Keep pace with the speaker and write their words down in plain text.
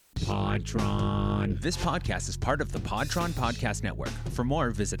Podtron. This podcast is part of the Podtron Podcast Network. For more,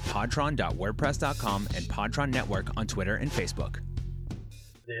 visit podtron.wordpress.com and Podtron Network on Twitter and Facebook.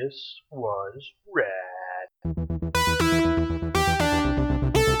 This was rad.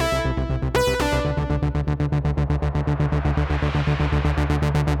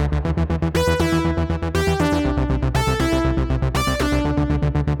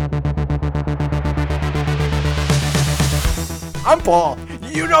 I'm Paul.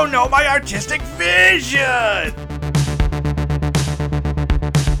 You don't know my artistic vision!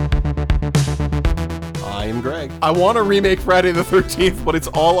 I'm Greg. I want to remake Friday the 13th, but it's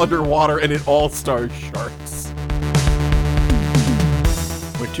all underwater and it all stars sharks.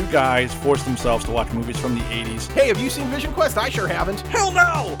 Where two guys force themselves to watch movies from the 80s. Hey, have you seen Vision Quest? I sure haven't. Hell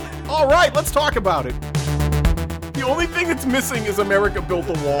no! All right, let's talk about it. The only thing that's missing is America Built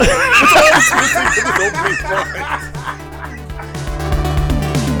a Wall. That's all that's missing in this opening line.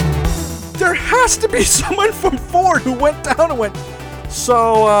 There has to be someone from Ford who went down and went,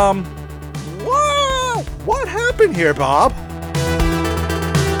 so, what happened here, Bob?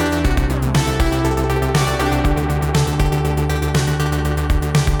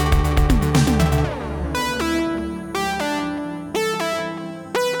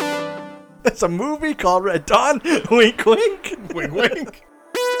 It's a movie called Red Dawn. Wink, wink. Wink, wink.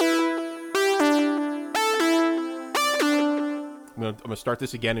 I'm gonna start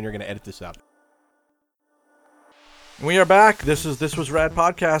this again, and you're gonna edit this out. We are back. This was Rad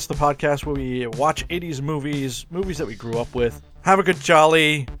Podcast, the podcast where we watch 80s movies that we grew up with, have a good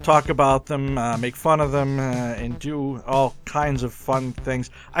jolly, talk about them, make fun of them, and do all kinds of fun things.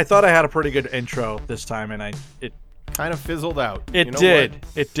 I thought I had a pretty good intro this time, and it Kind of fizzled out. It You know did. what?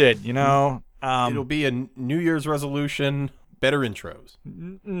 It did. You know. It'll be a New Year's resolution. Better intros.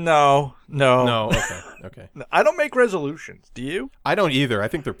 No. No. Okay. I don't make resolutions. Do you? I don't either. I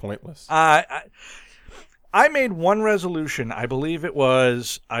think they're pointless. I made one resolution. I believe it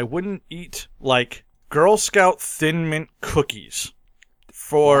was I wouldn't eat like Girl Scout Thin Mint cookies.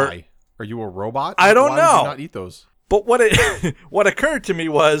 Why? Are you a robot? I don't Why know. Would you not eat those? But what occurred to me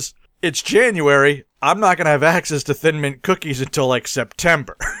was it's January. I'm not gonna have access to Thin Mint cookies until like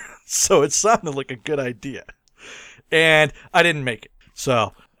September. So it sounded like a good idea, and I didn't make it.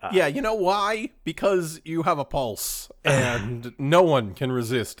 So. Yeah, you know why? Because you have a pulse, and no one can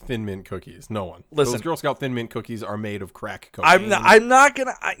resist Thin Mint cookies. No one. Listen, those Girl Scout Thin Mint cookies are made of crack cocaine. I'm not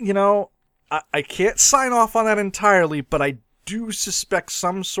gonna. I can't sign off on that entirely, but I do suspect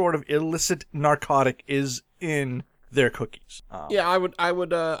some sort of illicit narcotic is in their cookies. Yeah, I would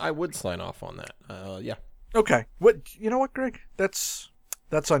sign off on that. Yeah. Okay. You know what, Greg? That's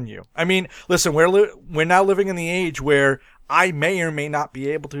on you. I mean, listen, we're now living in the age where I may or may not be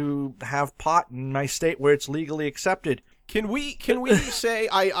able to have pot in my state where it's legally accepted. Can we say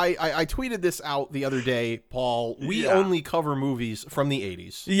I tweeted this out the other day, Paul? We only cover movies from the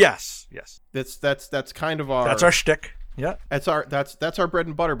 80s. Yes. That's kind of our That's our shtick. Yeah. That's our bread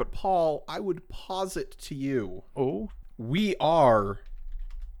and butter. But Paul, I would posit to you, we are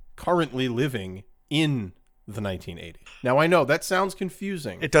currently living in the 1980s. Now I know that sounds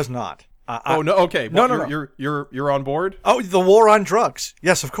confusing. It does not. No, okay. No. You're on board? Oh, the war on drugs.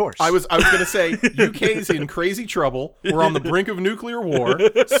 Yes, of course. I was going to say UK's in crazy trouble. We're on the brink of nuclear war.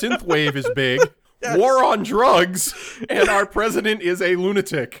 Synthwave is big. Yes. War on drugs, and our president is a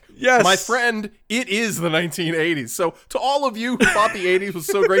lunatic. Yes. My friend, it is the 1980s. So to all of you who thought the 80s was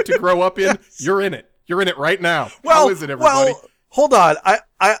so great to grow up in, yes. You're in it. You're in it right now. How is it, everybody? Well, hold on.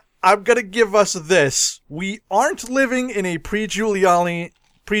 I'm going to give us this. We aren't living in a pre-Giuliani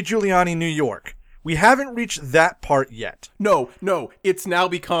New York. We haven't reached that part yet. No. It's now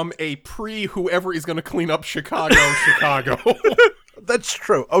become a pre-whoever is going to clean up Chicago. That's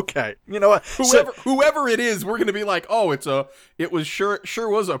true. Okay. You know what? Whoever it is, we're going to be like, oh, it was sure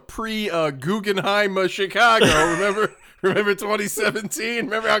was a pre-Guggenheim Chicago. Remember 2017?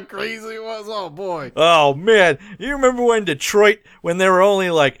 Remember how crazy it was? Oh, boy. Oh, man. You remember when Detroit, when there were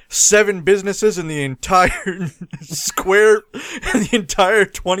only like 7 businesses in the entire square, the entire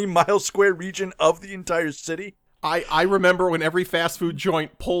 20-mile square region of the entire city? I remember when every fast food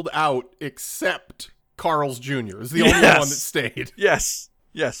joint pulled out except Carl's Jr. is the only one that stayed. Yes.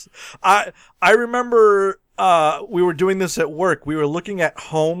 I remember we were doing this at work. We were looking at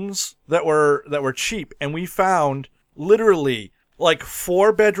homes that were cheap, and we found literally like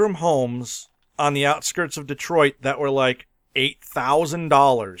 4-bedroom homes on the outskirts of Detroit that were like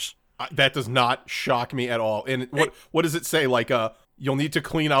 $8,000. That does not shock me at all. And what does it say? Like, you'll need to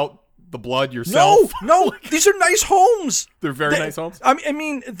clean out the blood yourself? No, these are nice homes. They're very nice homes. I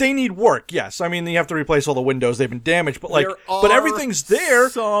mean, they need work. Yes, I mean you have to replace all the windows; they've been damaged. But but everything's there.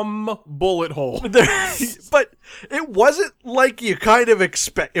 Some bullet hole. But it wasn't like you kind of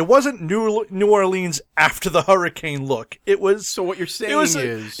expect. It wasn't New Orleans after the hurricane look. It was. So what you're saying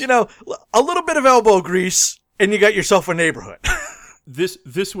is, a little bit of elbow grease, and you got yourself a neighborhood.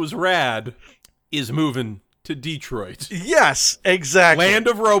 This was rad. Is moving to Detroit. Yes, exactly. Land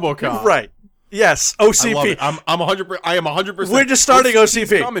of RoboCop. Right. Yes, OCP. I love it. I'm 100%. I am 100%. We're just starting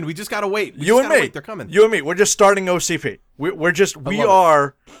OCP. It's coming. We just gotta wait. You and me. They're coming. You and me. We're just starting OCP. We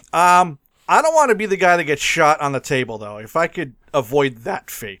are. I don't want to be the guy that gets shot on the table, though. If I could avoid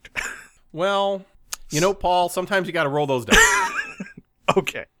that fate. Well, Paul. Sometimes you got to roll those dice.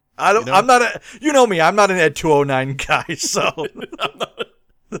 Okay. I'm not a. You know me. I'm not an Ed 209 guy. So.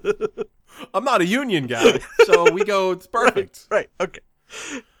 I'm not a union guy, so we go. It's perfect. Right. Okay.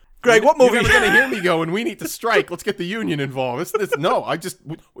 Greg, what movie? You're never gonna hear me go, and we need to strike. Let's get the union involved.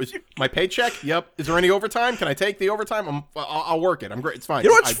 My paycheck. Yep. Is there any overtime? Can I take the overtime? I'll work it. I'm great. It's fine.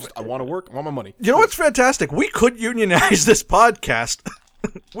 I want to work. I want my money. You know what's fantastic? We could unionize this podcast.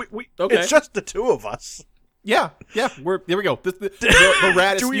 Okay. It's just the two of us. Yeah. There we go. The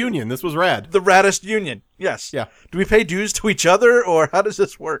raddest union. This was rad. The raddest union. Yes. Yeah. Do we pay dues to each other, or how does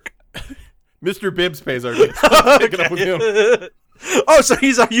this work? Mr. Bibbs pays our dues. Pick it up with him. Oh, so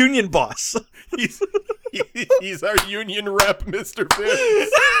he's our union boss. He's our union rep, Mr.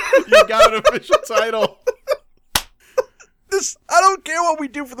 Bibbs. You got an official title. I don't care what we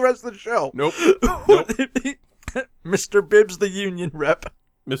do for the rest of the show. Nope. Mr. Bibbs, the union rep.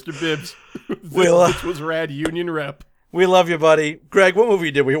 Mr. Bibbs. This was rad union rep. We love you, buddy. Greg, what movie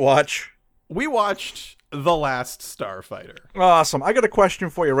did we watch? We watched The Last Starfighter. Awesome. I got a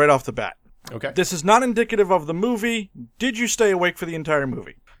question for you right off the bat. Okay. This is not indicative of the movie. Did you stay awake for the entire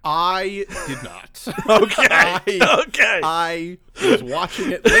movie? I did not. Okay. I was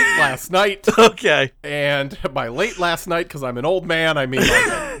watching it late last night. Okay. And by late last night, because I'm an old man, I mean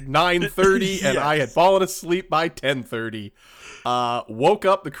like 9:30, and I had fallen asleep by 10:30. Woke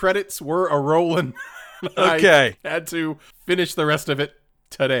up, the credits were a-rolling. Okay. I had to finish the rest of it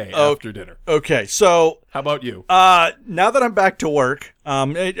today after dinner. Okay, so... How about you? Now that I'm back to work,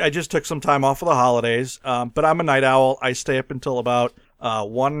 I just took some time off for the holidays, but I'm a night owl. I stay up until about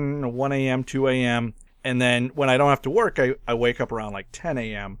 1 a.m., 2 a.m., and then when I don't have to work, I wake up around like 10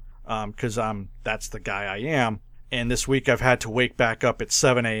 a.m., because that's the guy I am. And this week I've had to wake back up at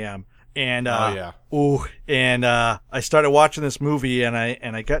 7 a.m., and I started watching this movie, and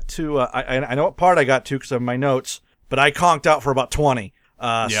I got to I know what part I got to because of my notes, but I conked out for about 20.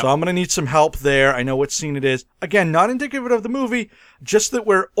 So I'm gonna need some help there. I know what scene it is. Again, not indicative of the movie, just that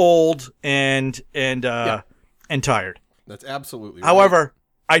we're old and tired. That's absolutely right. However,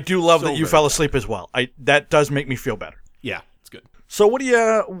 I do love that you fell asleep as well. That does make me feel better. Yeah, it's good. So what do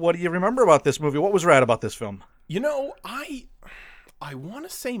you remember about this movie? What was rad about this film? I want to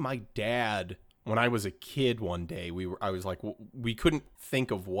say my dad, when I was a kid one day, I was like, we couldn't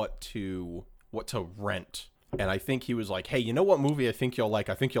think of what to rent. And I think he was like, hey, you know what movie I think you'll like?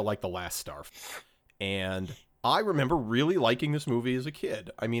 I think you'll like The Last Starfighter. And I remember really liking this movie as a kid.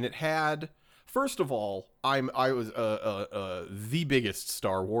 I mean, it had, first of all, I was the biggest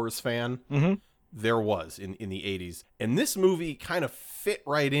Star Wars fan there was in the 80s. And this movie kind of fit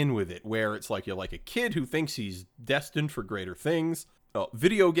right in with it, where it's like you're like a kid who thinks he's destined for greater things.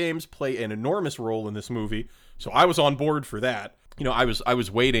 Video games play an enormous role in this movie, so I was on board for that. I was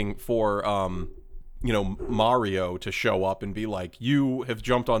waiting for Mario to show up and be like, you have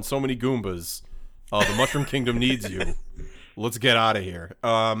jumped on so many Goombas, the Mushroom Kingdom needs you. Let's get out of here.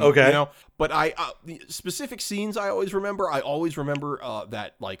 Okay. But the specific scenes I always remember. I always remember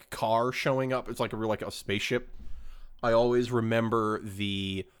that like car showing up. It's like a spaceship. I always remember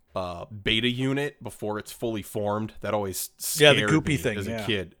the beta unit before it's fully formed. That always scared the goopy me thing as a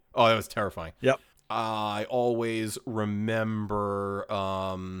kid. Oh, that was terrifying. Yep. I always remember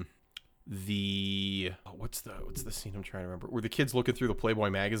what's the scene I'm trying to remember, where the kids looking through the Playboy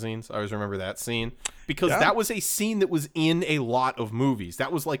magazines. I always remember that scene because that was a scene that was in a lot of movies.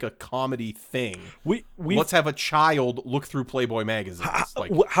 That was like a comedy thing. Let's have a child look through Playboy magazines.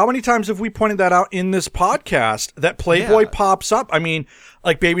 How many times have we pointed that out in this podcast that Playboy pops up? I mean,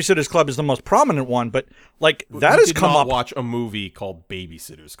 like Babysitter's Club is the most prominent one, but like that has come up. Watch a movie called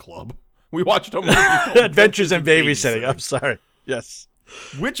Babysitter's Club. We watched a movie called Adventures in Babysitting. I'm sorry. Yes.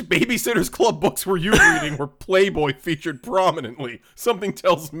 Which Babysitter's Club books were you reading where Playboy featured prominently? Something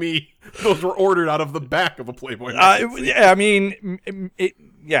tells me those were ordered out of the back of a Playboy magazine.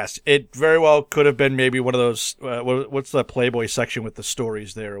 yes, it very well could have been maybe one of those. What's the Playboy section with the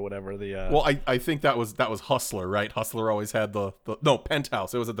stories there or whatever? Well, I think that was Hustler, right? Hustler always had the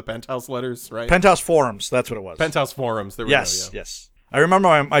Penthouse. It was at the Penthouse letters, right? Penthouse Forums. That's what it was. Penthouse Forums. There we yes, go, yeah. yes. I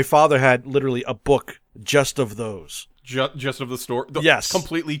remember my father had literally a book just of those. Just of the story. Yes,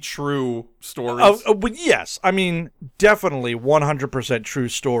 completely true stories. But yes, I mean definitely 100% true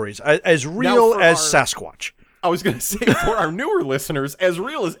stories, as real as Sasquatch. I was going to say for our newer listeners, as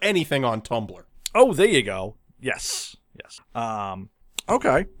real as anything on Tumblr. Oh, there you go. Yes.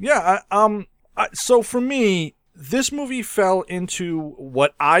 Okay. Yeah. So for me, this movie fell into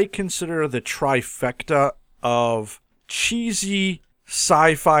what I consider the trifecta of cheesy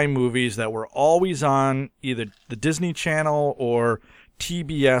sci-fi movies that were always on either the Disney Channel or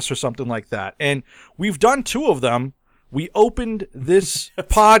TBS or something like that. And we've done two of them. We opened this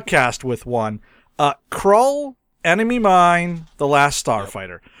podcast with one. Krull, Enemy Mine, The Last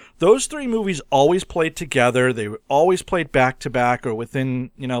Starfighter. Yep. Those three movies always played together. They always played back-to-back or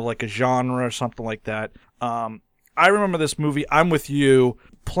within, like a genre or something like that. I remember this movie, I'm with you,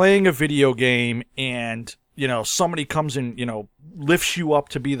 playing a video game and, somebody comes and, lifts you up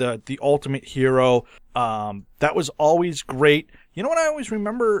to be the ultimate hero. That was always great. You know what I always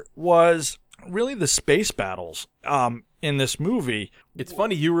remember was really the space battles in this movie. It's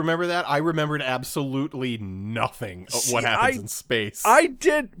funny you remember that. I remembered absolutely nothing of what happens in space. I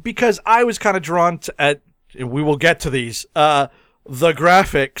did because I was kind of drawn to, and we will get to these, the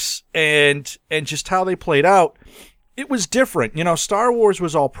graphics and just how they played out. It was different. Star Wars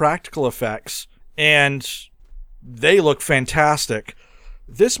was all practical effects, and they look fantastic.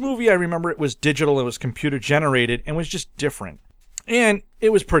 This movie, I remember it was digital, it was computer generated, and was just different. And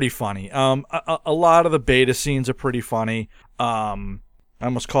it was pretty funny. A lot of the beta scenes are pretty funny. I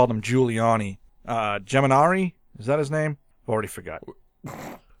almost called him Giuliani. Geminari? Is that his name? I've already forgot.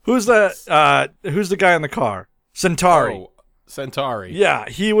 Who's the guy in the car? Centauri. Oh, Centauri. Yeah,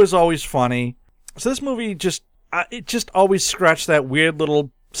 he was always funny. So this movie just always scratched that weird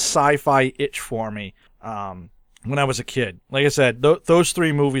little sci-fi itch for me. When I was a kid. Like I said, those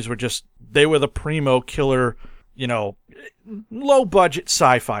three movies they were the primo killer, low budget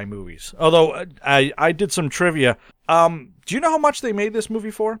sci-fi movies. Although I did some trivia. Do you know how much they made this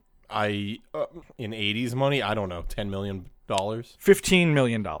movie for? In 80s money, I don't know, $10 million? $15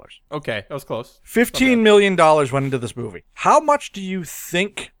 million. Okay, that was close. $15 million went into this movie. How much do you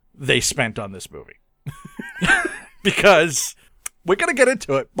think they spent on this movie? Because we're going to get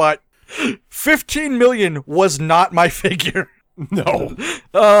into it, but $15 million was not my figure. No.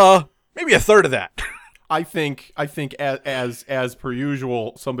 Maybe a third of that. I think as per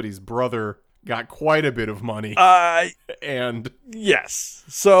usual, somebody's brother got quite a bit of money. And yes.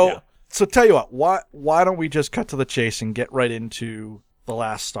 So tell you what, why don't we just cut to the chase and get right into The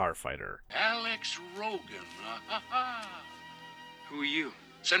Last Starfighter? Alex Rogan. Who are you?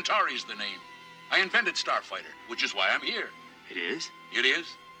 Centauri's the name. I invented Starfighter, which is why I'm here. It is? It is.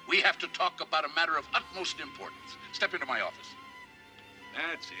 We have to talk about a matter of utmost importance. Step into my office.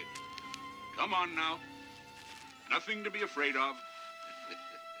 That's it. Come on now. Nothing to be afraid of.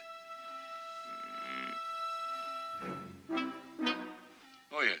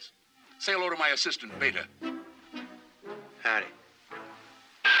 Oh, yes. Say hello to my assistant, Beta. Howdy.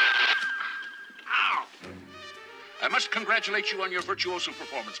 Ow! I must congratulate you on your virtuoso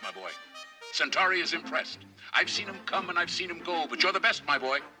performance, my boy. Centauri is impressed. I've seen him come and I've seen him go, but you're the best, my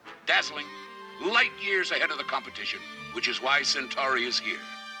boy. Dazzling. Light years ahead of the competition, which is why Centauri is here.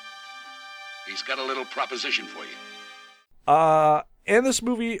 He's got a little proposition for you. And this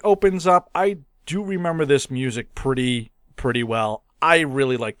movie opens up. I do remember this music pretty well. I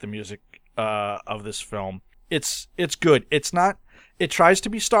really like the music of this film. It's good. It's not. It tries to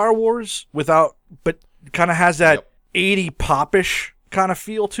be Star Wars but kind of has that 80 popish kind of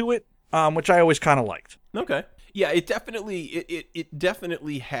feel to it, which I always kind of liked. Okay. Yeah, it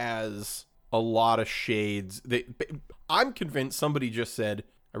definitely has a lot of shades. I'm convinced somebody just said,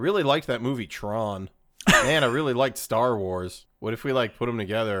 I really liked that movie Tron. Man, I really liked Star Wars. What if we put them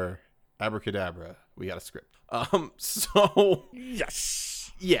together? Abracadabra. We got a script. So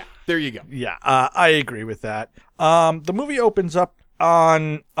yes. Yeah, there you go. Yeah, I agree with that. The movie opens up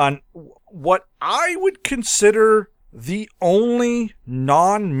on what I would consider the only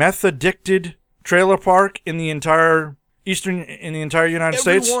non-meth addicted trailer park in the entire United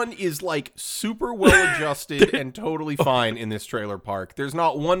States. Everyone is super well adjusted and totally fine in this trailer park. There's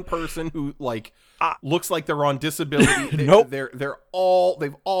not one person who looks like they're on disability. Nope.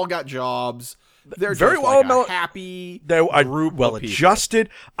 They've all got jobs. They're very just well like a happy They are group well of people. adjusted.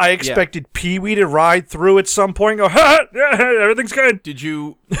 I expected Pee-wee to ride through at some point and go, ha, everything's good. Did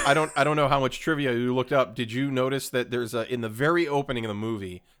you? I don't know how much trivia you looked up. Did you notice that there's in the very opening of the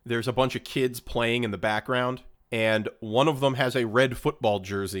movie, there's a bunch of kids playing in the background, and one of them has a red football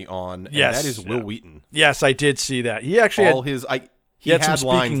jersey on, and Yes. that is Will Wheaton. Yes, I did see that. He actually All had, his he had had some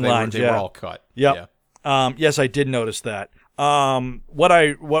lines. speaking They lines, were yeah. all cut. Yep. Yeah. Yes, I did notice that. What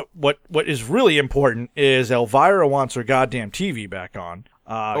is really important is Elvira wants her goddamn TV back on.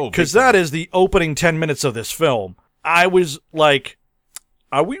 Because that is the opening 10 minutes of this film. I was like,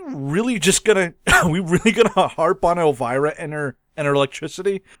 are we really gonna harp on Elvira and her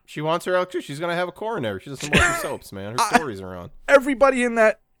electricity? She wants her electricity. She's gonna have a coronary. She doesn't want her soaps, man. Her stories are on. Everybody in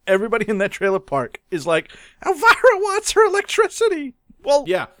that trailer park is like, Elvira wants her electricity. Well,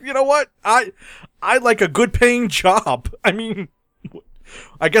 Yeah. you know what? I like a good paying job. I mean,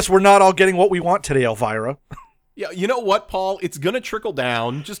 I guess we're not all getting what we want today, Elvira. Yeah, you know what, Paul? It's gonna trickle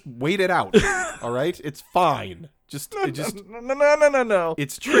down. Just wait it out. All right, it's fine. No.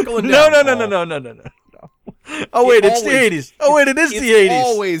 It's trickling down. No. Oh wait, it's the 80s. Oh wait, it is the 80s. It's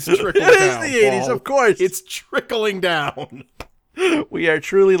always trickling down. It is the 80s, Paul. of course. It's trickling down. We are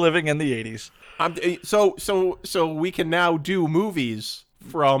truly living in the 80s. So we can now do movies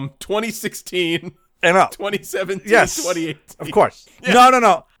from 2016, And up. 2017, Yes, 2018. of course. Yeah.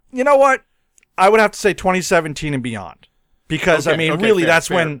 No. You know what? I would have to say 2017 and beyond, because Okay, really, fair, that's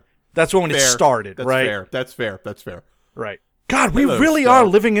when it Fair. started, That's right? Fair. That's fair. Right. God, we Hello, really Star. are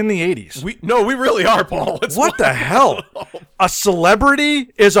living in the 80s. We really are, Paul. It's What the hell? A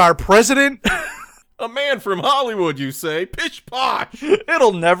celebrity is our president? A man from Hollywood, you say? Pish posh.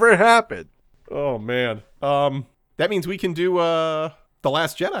 It'll never happen. Oh man. That means we can do The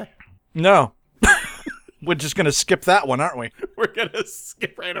Last Jedi. No. We're just going to skip that one, aren't we? We're gonna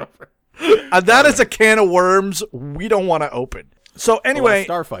skip right over. That is a can of worms we don't want to open. So anyway,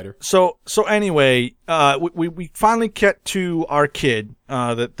 Starfighter. So anyway, we finally get to our kid,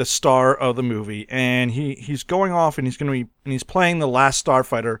 the star of the movie, and he's going off and he's playing the Last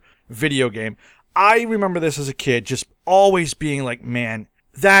Starfighter video game. I remember this as a kid, just always being like, man,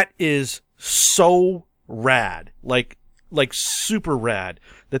 that is so rad, like super rad,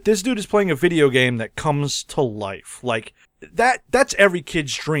 that this dude is playing a video game that comes to life, like. That's every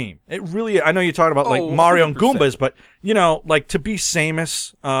kid's dream. It really. I know you're talking about like Mario and 100%. Goombas, but you know, like to be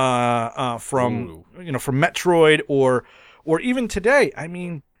Samus from Metroid or even today. I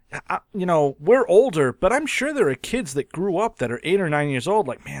mean, we're older, but I'm sure there are kids that grew up that are 8 or 9 years old.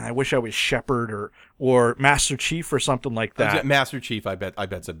 Like, man, I wish I was Shepard or Master Chief or something like that. Master Chief, I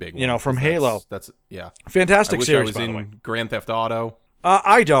bet's a big one. From Halo. That's yeah. Fantastic I wish series, I was by the way. in Grand Theft Auto.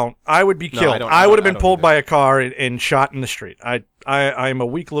 I don't. I would be No, killed. I don't- I would have been I don't pulled either. by a car and shot in the street. I'm a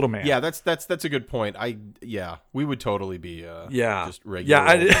weak little man. Yeah, that's a good point. We would totally be Yeah. just regular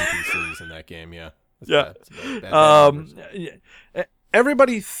Yeah, old NPCs in that game. Yeah. That's Yeah. bad. It's bad numbers.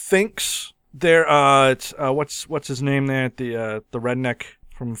 Everybody thinks they're it's, what's his name there? The redneck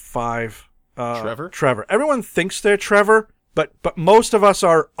from 5. Trevor. Everyone thinks they're Trevor, but most of us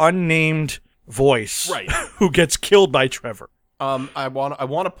are unnamed voice Right. who gets killed by Trevor. I want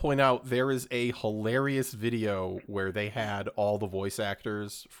to point out there is a hilarious video where they had all the voice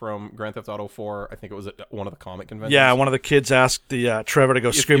actors from Grand Theft Auto 4. I think it was at one of the comic conventions. Yeah, one of the kids asked the Trevor to go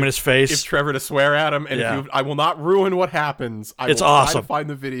scream in his face. If Trevor to swear at him, and Yeah. I will not ruin what happens. I It's will try awesome. to find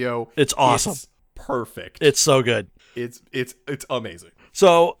the video. It's awesome. It's perfect. It's so good. It's amazing.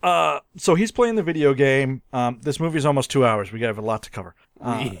 So he's playing the video game. This movie is almost 2 hours. We have a lot to cover.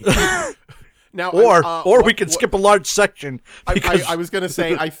 Now, Or we can skip a large section. Because I was going to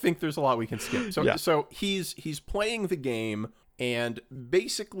say, I think there's a lot we can skip. So, Yeah. so he's playing the game, and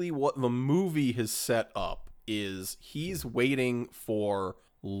basically what the movie has set up is he's waiting for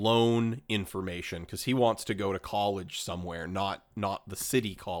loan information because he wants to go to college somewhere, not the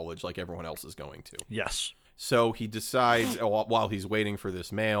city college like everyone else is going to. yes. So he decides while he's waiting for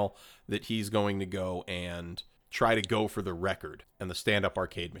this mail that he's going to go and try to go for the record and the stand-up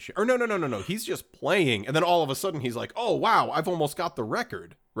arcade machine. Or no. He's just playing, and then all of a sudden he's like, "Oh wow, I've almost got the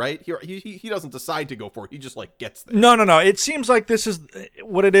record!" Right? He doesn't decide to go for it. He just like gets there. No. It seems like this is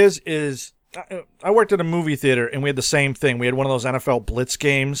what it is. I worked at a movie theater and we had the same thing. We had one of those NFL Blitz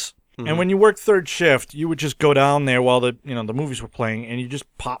games, and when you worked third shift, you would just go down there while the movies were playing, and you just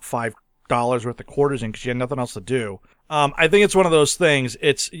pop $5 worth of quarters in because you had nothing else to do. I think it's one of those things.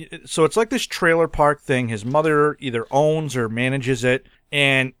 It's like this trailer park thing. His mother either owns or manages it,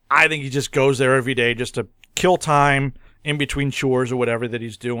 and I think he just goes there every day just to kill time in between chores or whatever that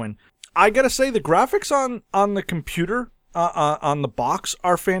he's doing. I gotta say, the graphics on the computer on the box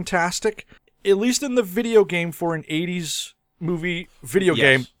are fantastic. at least in the video game for an 80s movie video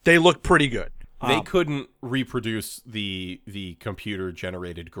game, they look pretty good. They couldn't reproduce the computer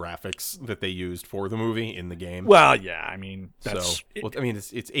generated graphics that they used for the movie in the game. Well, yeah, I mean, that's...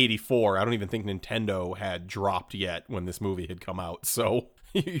 it's 84. I don't even think Nintendo had dropped yet when this movie had come out. So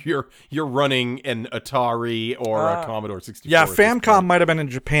you're running an Atari or a Commodore 64. Yeah, Famicom might have been in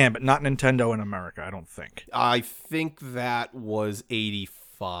Japan, but not Nintendo in America, I don't think. I think that was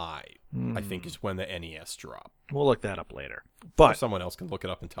 85. I think is when the NES dropped. We'll look that up later. But or someone else can look it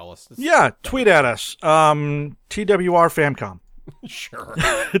up and tell us. Tweet at us. TWR Famicom. Sure.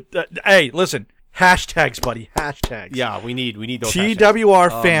 Hey, listen. Hashtags, buddy. Hashtags. Yeah, we need those TWR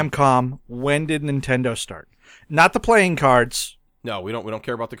Famicom. When did Nintendo start? Not the playing cards. No, we don't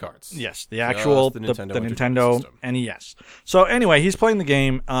care about the cards. Yes, the actual the Nintendo NES. So anyway, he's playing the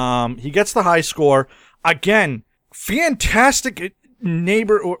game. He gets the high score. Again, fantastic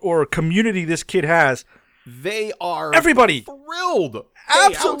neighbor or community this kid has. They are everybody thrilled.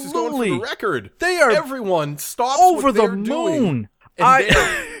 Absolutely, Alex is going for the record. They are everyone stops over what the they're moon. Doing, and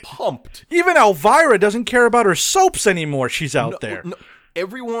they're pumped. Even Elvira doesn't care about her soaps anymore. She's out there. No,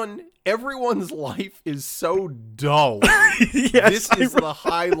 everyone's life is so dull. Yes, this is the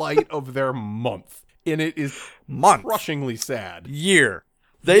highlight of their month, and it is crushingly sad. Year.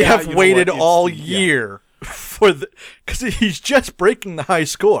 They have waited all year for because he's just breaking the high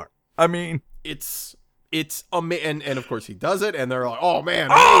score. I mean, it's and of course he does it, and they're like, "Oh man,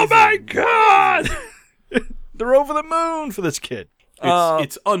 oh my god!" They're over the moon for this kid.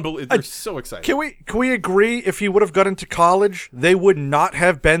 It's unbelievable. They're so excited. Can we agree? If he would have got into college, they would not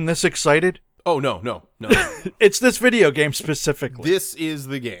have been this excited. Oh no. It's this video game specifically. This is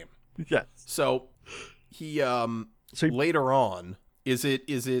the game. Yes. So he later on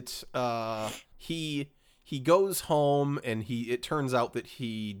he goes home and it turns out that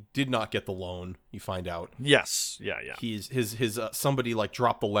he did not get the loan. You find out. Yes. Yeah. He's his somebody like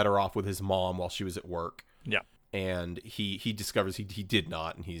dropped the letter off with his mom while she was at work. Yeah. And he discovers he did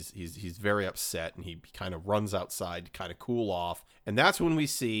not, and he's very upset, and he kind of runs outside to kind of cool off. And that's when we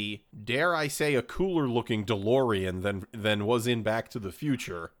see, dare I say, a cooler looking DeLorean than was in Back to the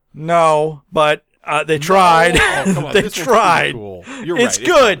Future. No, but they tried. No. Oh, come on. They this tried. Cool. You're it's right.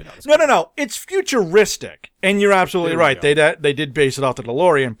 good. No. It's futuristic, and you're absolutely right. They They did base it off the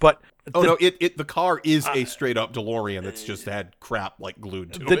DeLorean, but the car is a straight up DeLorean that's just had crap like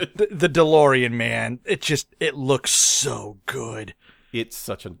glued to it. The DeLorean, man, it looks so good. It's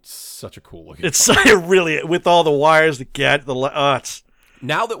such a cool looking. It's really with all the wires that get it's.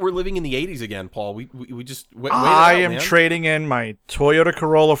 Now that we're living in the 80s again, Paul, we just wait I am trading in my Toyota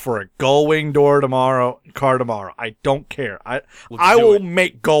Corolla for a gull-wing car tomorrow. I don't care. I will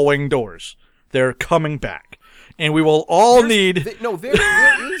make gull-wing doors. They're coming back. And we will all need...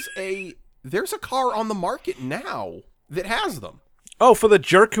 There's a car on the market now that has them. Oh, for the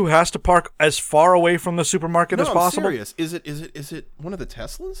jerk who has to park as far away from the supermarket as possible? I'm serious. Is it one of the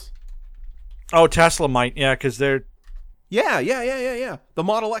Teslas? Oh, Tesla might, yeah, because they're... Yeah. The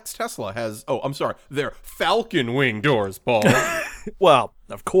Model X Tesla has... Oh, I'm sorry. They're Falcon wing doors, Paul. Well,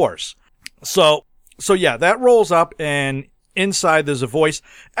 of course. So yeah, that rolls up, and inside there's a voice.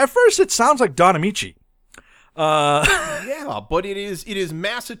 At first, it sounds like Don Amici. Yeah, but it is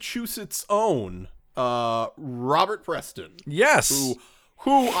Massachusetts' own Robert Preston. Yes.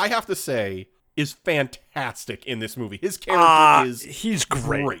 Who I have to say is fantastic in this movie. His character he's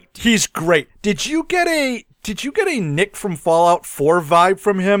great. He's great. Did you get a Nick from Fallout 4 vibe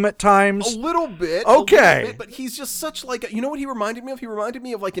from him at times? A little bit. Okay. But he's just such like you know what he reminded me of? He reminded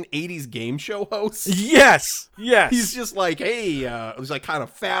me of like an 80s game show host. Yes. He's just like, hey, he's like kind of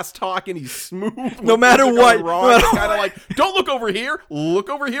fast talking. He's smooth. No matter what. Kind of like, don't look over here. Look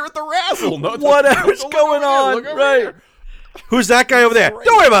over here at the razzle. No, whatever's going on. Right. Who's that guy over there?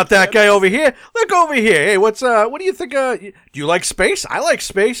 Don't worry about that guy over here. Look over here. Hey, what do you think? Do you like space? I like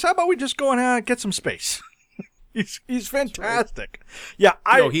space. How about we just go and get some space? He's fantastic. Yeah,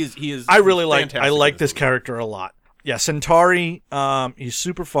 he is. I really like this character a lot. Yeah, Centauri. He's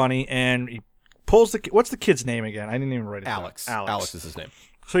super funny, and he pulls what's the kid's name again? I didn't even write it down. Alex is his name.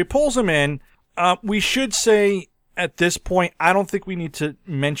 So he pulls him in. We should say at this point, I don't think we need to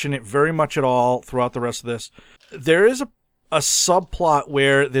mention it very much at all throughout the rest of this. There is a subplot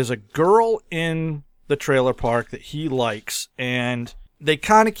where there's a girl in the trailer park that he likes, and they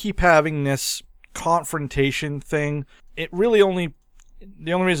kind of keep having this confrontation thing. It really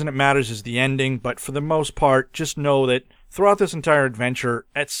the only reason it matters is the ending, but for the most part, just know that throughout this entire adventure,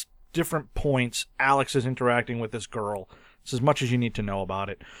 at different points, Alex is interacting with this girl. It's as much as you need to know about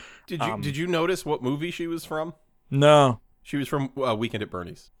it. Did you notice what movie she was from? No. She was from Weekend at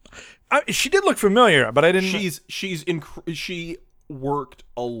Bernie's. She did look familiar, but I didn't. She worked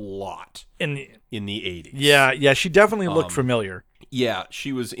a lot in the 80s. Yeah, she definitely looked familiar. Yeah,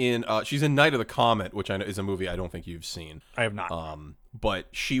 she was in. She's in Night of the Comet, which I know is a movie I don't think you've seen. I have not. But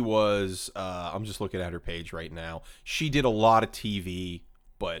she was. I'm just looking at her page right now. She did a lot of TV,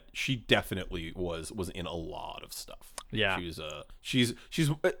 but she definitely was in a lot of stuff. Yeah, she's.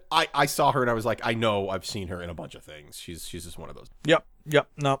 I saw her and I was like, I know I've seen her in a bunch of things. She's just one of those. Yep.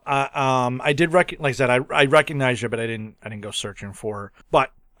 No, I did like I said, I recognized her, but I didn't go searching for her.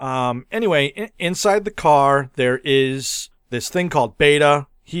 But anyway, inside the car there is this thing called Beta.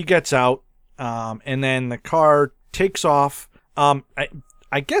 He gets out, and then the car takes off.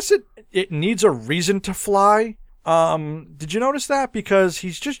 I guess it needs a reason to fly. Did you notice that? Because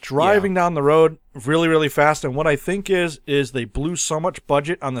he's just driving down the road really, really fast. And what I think is they blew so much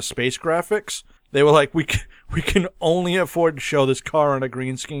budget on the space graphics. They were like, we can only afford to show this car on a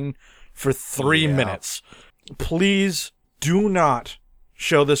green screen for 3 minutes. Please do not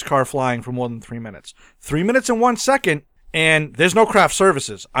show this car flying for more than 3 minutes. 3 minutes and 1 second, and there's no craft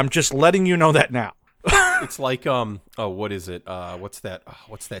services. I'm just letting you know that now. It's like, what is it? What's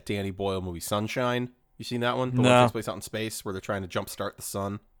that Danny Boyle movie, Sunshine? You seen that one? The one that takes place out in space where they're trying to jumpstart the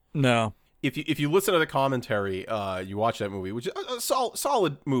sun? No. If you listen to the commentary, you watch that movie, which is a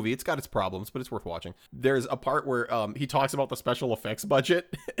solid movie. It's got its problems, but it's worth watching. There's a part where he talks about the special effects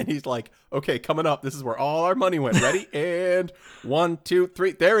budget, and he's like, okay, coming up, this is where all our money went. Ready? And 1, 2,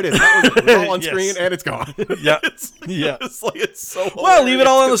 3. There it is. That was it. It's all on screen, and it's gone. Yeah. It's like, it's so hilarious. Well, leave it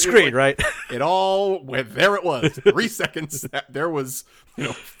all on the screen, right? It all went, there it was. 3 seconds. There was,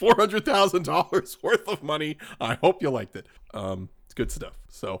 $400,000 worth of money. I hope you liked it. It's good stuff.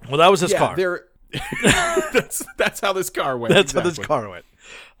 So, well, that was his car. That's how this car went. That's how this car went.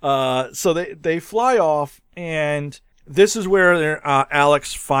 So they fly off, and this is where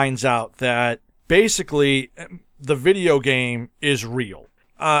Alex finds out that basically the video game is real.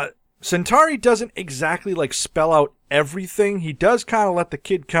 Centauri doesn't exactly spell out everything. He does kind of let the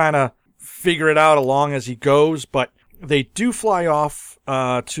kid kind of figure it out along as he goes, but they do fly off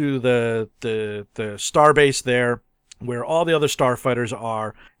to the starbase there, where all the other starfighters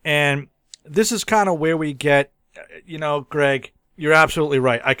are. And this is kind of where we get, Greg, you're absolutely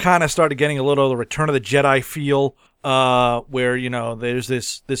right. I kind of started getting a little of the Return of the Jedi feel, where, there's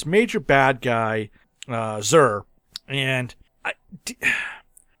this major bad guy, Xur, and I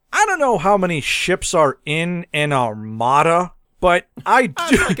don't know how many ships are in an armada, but I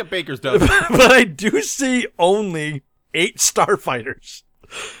do. Like a baker's dozen. But I do see only 8 starfighters.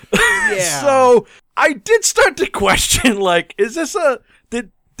 Yeah. So I did start to question, is this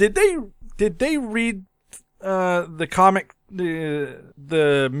did they read the comic,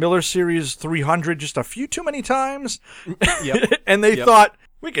 the Miller series 300 just a few too many times? Yep. And they thought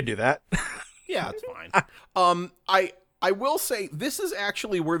we could do that. Yeah, it's fine. I will say this is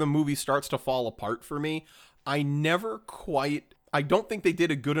actually where the movie starts to fall apart for me. I don't think they did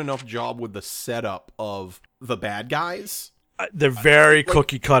a good enough job with the setup of the bad guys. They're very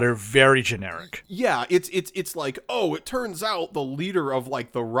cookie cutter, very generic. Yeah, it's like, oh, it turns out the leader of the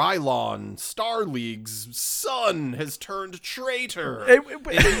Rylon Star League's son has turned traitor. And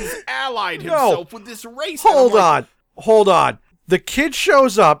he's allied himself with this race. Hold on. The kid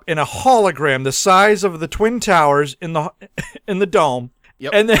shows up in a hologram the size of the Twin Towers in the dome,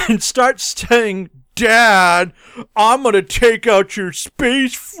 and then starts saying, "Dad, I'm gonna take out your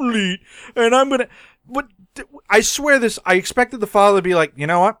space fleet, and I'm gonna." But I swear I expected the father to be like, you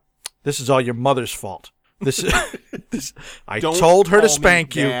know what? This is all your mother's fault. This. I told her to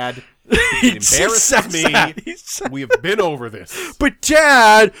spank you. Dad. It embarrasses me. We have been over this. But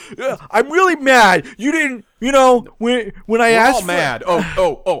Dad, I'm really mad. You didn't, when I asked. We're all mad.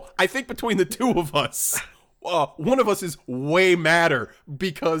 Oh! I think between the two of us, one of us is way madder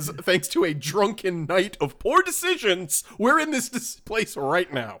because thanks to a drunken night of poor decisions, we're in this place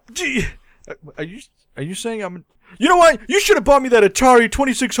right now. Gee, are you saying I'm? You know what? You should have bought me that Atari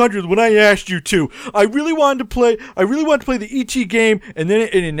 2600 when I asked you to. I really wanted to play the ET game, and then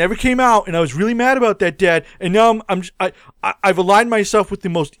it never came out, and I was really mad about that, Dad. And now I've aligned myself with the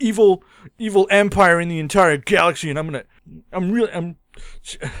most evil empire in the entire galaxy, and I'm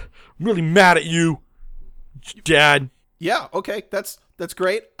really mad at you, Dad. Yeah. Okay. That's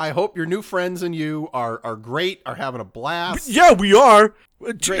great. I hope your new friends and you are great. Are having a blast. Yeah, we are.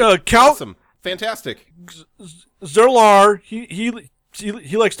 Great. Awesome. Fantastic. Zerlar,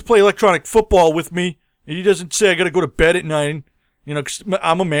 he likes to play electronic football with me. He doesn't say I got to go to bed at night. 'Cause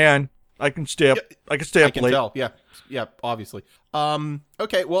I'm a man. I can stay up. I can stay I up can late. tell. Yeah, obviously.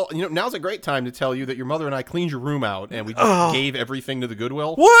 Okay, well, now's a great time to tell you that your mother and I cleaned your room out, and we just gave everything to the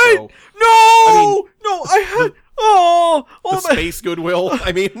Goodwill. What? So, I had the space Goodwill.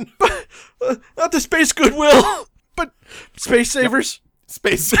 I mean, not the space Goodwill, but Space Savers.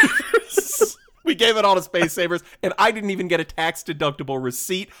 Space Savers. We gave it all to Space Savers, and I didn't even get a tax-deductible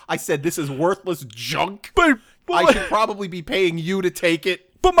receipt. I said, this is worthless junk. But I should probably be paying you to take it.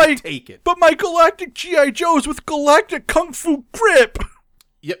 Take it. But my galactic G.I. Joes with galactic kung fu grip.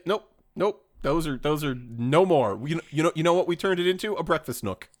 Yep. Nope. Those are no more. You know what we turned it into? A breakfast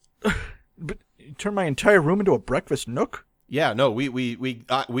nook. But you turned my entire room into a breakfast nook? Yeah. No. We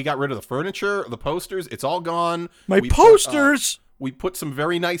got rid of the furniture, the posters. It's all gone. My posters. We put some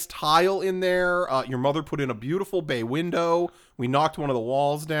very nice tile in there. Your mother put in a beautiful bay window. We knocked one of the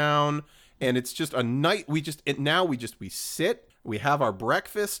walls down, and it's just a night. We sit. We have our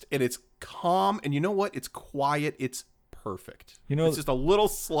breakfast, and it's calm. And you know what? It's quiet. It's perfect. It's just a little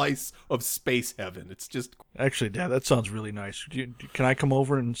slice of space heaven. It's just actually, Dad, that sounds really nice. Can I come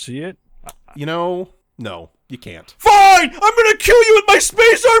over and see it? No, you can't. Fine. I'm gonna kill you with my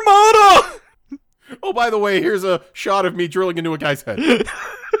space armada. Oh, by the way, here's a shot of me drilling into a guy's head.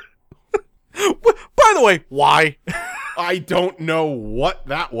 By the way, why? I don't know what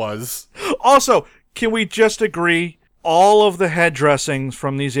that was. Also, can we just agree all of the head dressings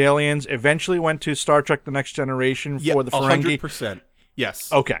from these aliens eventually went to Star Trek The Next Generation for the Ferengi? 100%.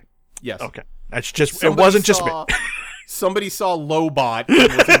 Yes. Okay. Yes. Okay. That's just, it wasn't just me. Somebody saw Lobot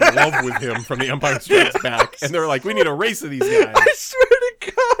and was in love with him from The Empire Strikes Back, and they're like, we need a race of these guys. I swear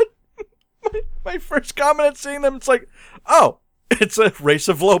to God. My first comment at seeing them, it's like, oh, it's a race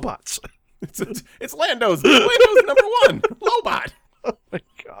of Lobots. It's Lando's. Lando's number one. Lobot. Oh my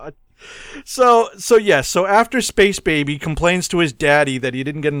God. So after Space Baby complains to his daddy that he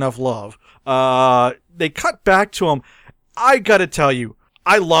didn't get enough love, they cut back to him. I gotta tell you,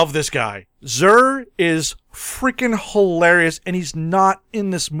 I love this guy. Zur is freaking hilarious, and he's not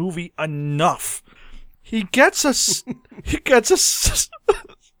in this movie enough. He gets a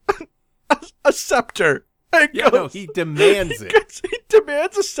scepter. He demands it. He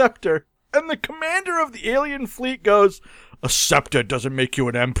demands a scepter. And the commander of the alien fleet goes, a scepter doesn't make you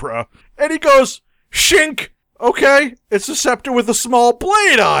an emperor. And he goes, shink. Okay, it's a scepter with a small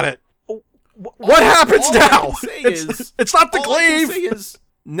blade on it. What happens now? It's not the glaive. All I can say is,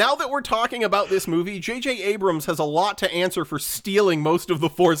 now that we're talking about this movie, J.J. Abrams has a lot to answer for stealing most of The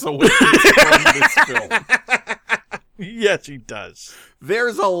Force Awakens from this film. Yes, he does.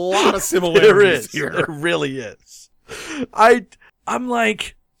 There's a lot of similarities here. There really is. I'm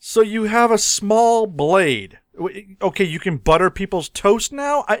like, so you have a small blade. Okay, you can butter people's toast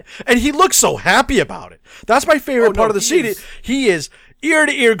now? And he looks so happy about it. That's my favorite part of the scene. He is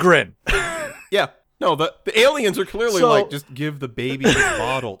ear-to-ear grin. Yeah. No, the aliens are clearly like, just give the baby the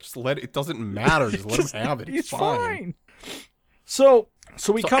bottle. Just it doesn't matter. Just let him have it. It's fine. So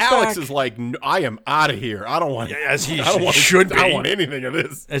we come back. Alex is like, I am out of here. I don't want it. As he should be. I don't want anything of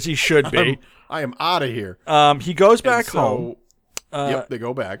this. As he should be. I am out of here. He goes back home. Yep, they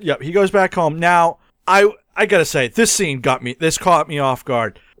go back. Yep, he goes back home. Now, I gotta say, this caught me off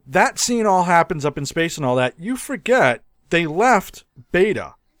guard. That scene all happens up in space and all that. You forget they left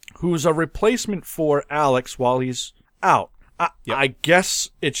Beta, who's a replacement for Alex while he's out. I guess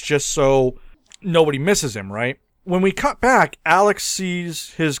it's just so nobody misses him, right? When we cut back, Alex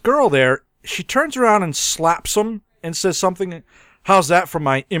sees his girl there. She turns around and slaps him and says something, how's that for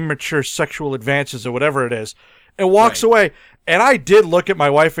my immature sexual advances or whatever it is, and walks away. And I did look at my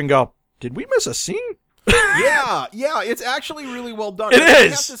wife and go, did we miss a scene? Yeah, it's actually really well done. It is. I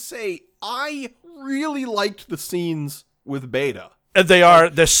have to say, I really liked the scenes with Beta. And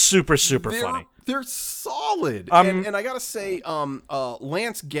they're super funny. They're solid. And I gotta say,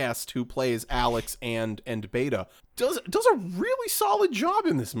 Lance Guest, who plays Alex and Beta, does a really solid job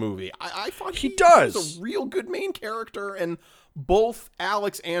in this movie. I thought he was a real good main character, and both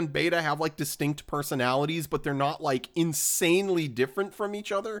Alex and Beta have like distinct personalities, but they're not like insanely different from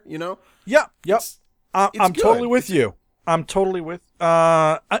each other, you know? Yep. I'm totally with you. I'm totally with.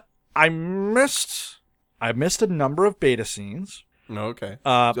 I missed a number of Beta scenes. Okay.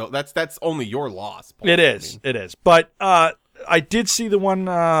 So that's only your loss, Paul. It is. But I did see the one.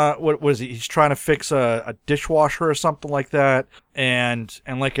 What was he? He's trying to fix a dishwasher or something like that. And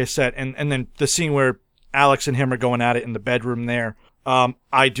like I said, and then the scene where Alex and him are going at it in the bedroom there.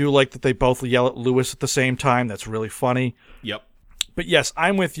 I do like that they both yell at Lewis at the same time. That's really funny. Yep. But yes,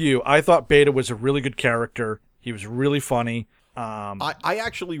 I'm with you. I thought Beta was a really good character. He was really funny. I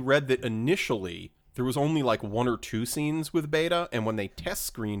actually read that initially there was only like 1 or 2 scenes with Beta, and when they test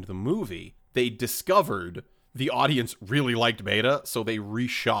screened the movie, they discovered the audience really liked Beta, so they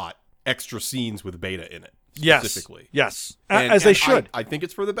reshot extra scenes with Beta in it. Specifically. Yes. As they should. I think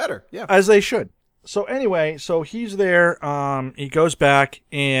it's for the better. Yeah. As they should. So anyway, so he's there. He goes back,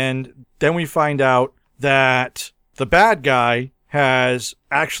 and then we find out that the bad guy has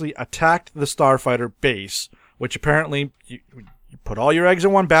actually attacked the Starfighter base, which apparently you put all your eggs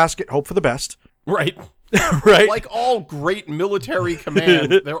in one basket, hope for the best. Right. Right. Like all great military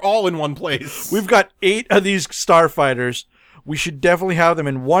command, they're all in one place. We've got 8 of these Starfighters. We should definitely have them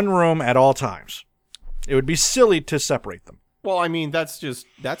in one room at all times. It would be silly to separate them. Well, I mean, that's just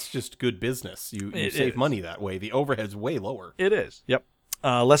good business. You save money that way. The overhead's way lower. It is. Yep.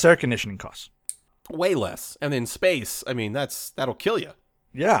 Less air conditioning costs. Way less. And in space, I mean, that'll kill you.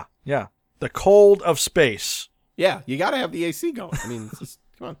 Yeah. Yeah. The cold of space. Yeah, you got to have the AC going. I mean,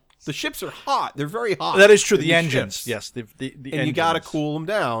 come on. The ships are hot. They're very hot. That is true. The engines. Ships. Yes. The and engines. you got to cool them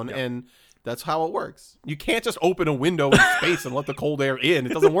down, and that's how it works. You can't just open a window in space and let the cold air in.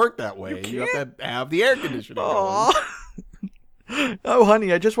 It doesn't work that way. You have to have the air conditioning going. Oh,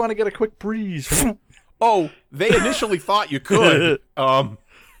 honey, I just want to get a quick breeze. Oh, they initially thought you could.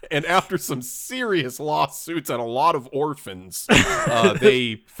 And after some serious lawsuits and a lot of orphans,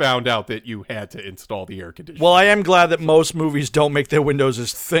 they found out that you had to install the air conditioning. Well, I am glad that most movies don't make their windows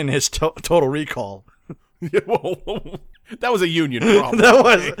as thin as Total Recall. Well, that was a union problem. That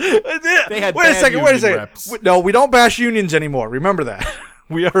was. They had Wait a second. reps. No, we don't bash unions anymore. Remember that.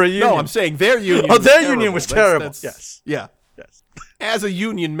 We are a union. No, I'm saying their union. Oh, was their terrible. union was terrible. Yes. Yeah. Yes. As a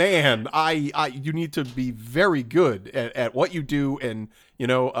union man, you need to be very good at what you do, and you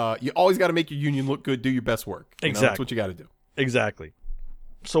always got to make your union look good. Do your best work. Exactly. That's what you got to do. Exactly.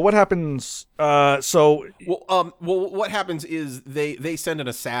 So what happens? What happens is they send an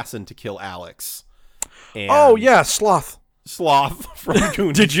assassin to kill Alex. And oh yeah, Sloth from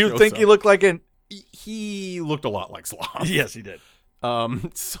Goonies. Did you think he looked like an? He looked a lot like Sloth. Yes, he did.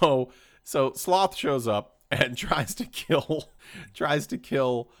 So Sloth shows up and tries to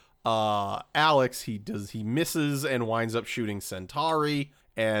kill Alex. He misses and winds up shooting Centauri,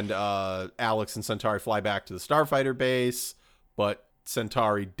 and Alex and Centauri fly back to the Starfighter base, but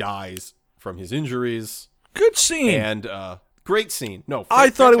Centauri dies from his injuries. Good scene. And great scene. No, I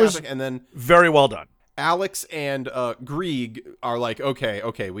thought it was and then very well done. Alex and Grieg are like,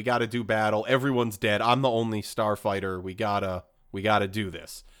 okay, we got to do battle. Everyone's dead. I'm the only Starfighter. We gotta do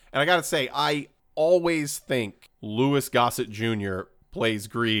this. And I gotta say, I always think Louis Gossett Jr. plays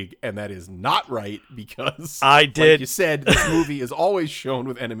Grieg, and that is not right, because I did. Like you said, this movie is always shown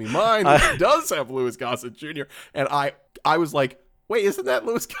with enemy in mind. It does have Louis Gossett Jr. And I was like, wait, isn't that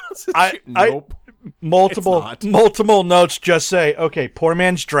Louis Gossett Jr.? Nope. Multiple notes just say, okay, poor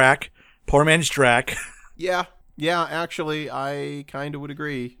man's Drac. Yeah, actually, I kind of would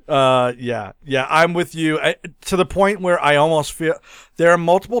agree. Yeah, I'm with you. To the point where I almost feel there are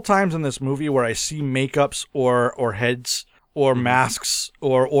multiple times in this movie where I see makeups or heads or masks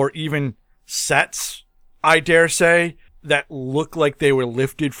or even sets, I dare say, that look like they were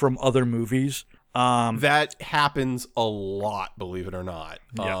lifted from other movies. That happens a lot, believe it or not.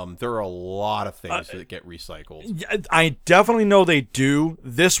 Yeah. There are a lot of things that get recycled. I definitely know they do.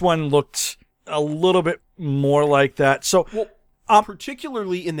 This one looked a little bit more like that. So,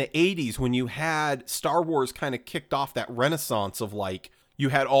 particularly in the 80s, when you had Star Wars kind of kicked off that renaissance of, like, you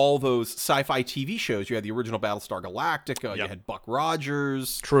had all those sci-fi TV shows. You had the original Battlestar Galactica. You had Buck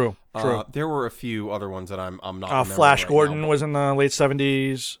Rogers. True. There were a few other ones that I'm not. Flash right Gordon now, was in the late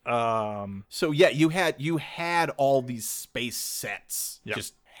 70s. So yeah, you had all these space sets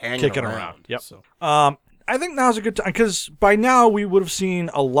just kicking around. Yep. So. I think now's a good time, because by now we would have seen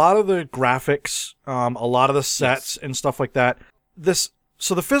a lot of the graphics, a lot of the sets and stuff like that.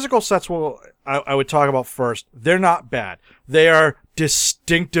 So the physical sets I would talk about first. They're not bad. They are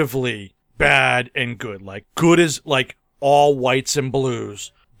distinctively bad and good. Like, good is like all whites and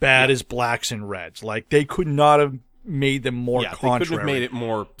blues. Bad is blacks and reds. Like, they could not have made them more contrary. They could have made it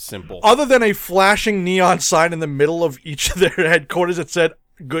more simple. Other than a flashing neon sign in the middle of each of their headquarters that said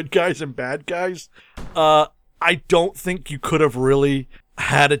good guys and bad guys, I don't think you could have really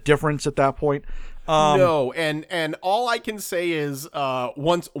had a difference at that point. No, and all I can say is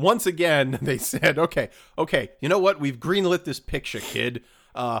once again they said, okay, you know what? We've greenlit this picture, kid.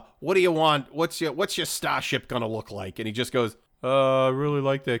 What do you want? What's your starship gonna look like? And he just goes, I really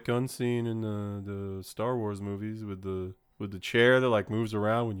like that gun scene in the Star Wars movies with the chair that like moves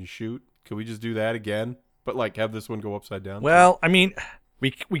around when you shoot. Could we just do that again? But like have this one go upside down? Well, I mean,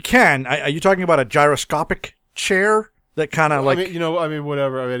 we can. Are you talking about a gyroscopic chair? that kind of like. I mean,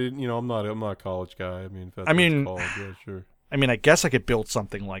 whatever. I mean, I'm not a college guy. I mean, if that's what it's called, yeah, sure. I mean, I guess I could build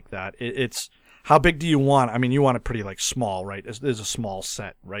something like that. It's how big do you want? I mean, you want it pretty like small, right? This is a small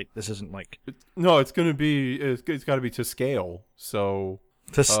set, right? This isn't like. No, it's gonna be. It's got to be to scale. So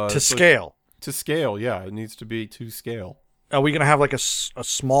to scale. To scale, yeah. It needs to be to scale. Are we going to have like a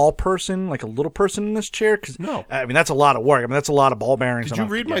small person, like a little person in this chair? Cause, no. I mean, that's a lot of work. I mean, that's a lot of ball bearings. Did you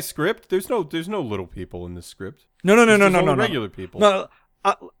read my script? There's no little people in this script. No. Regular people. No,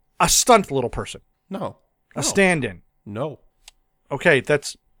 a stunt little person. No. A stand-in. No. Okay, I'm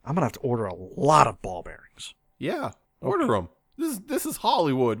going to have to order a lot of ball bearings. Yeah, order them. This is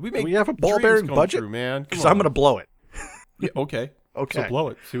Hollywood. We have a ball bearing budget, true, man. Because I'm going to blow it. Yeah, okay. Okay. So blow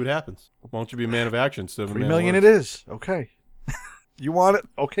it. See what happens. Why don't you be a man of action instead of a man $3 million of it is. Okay. You want it?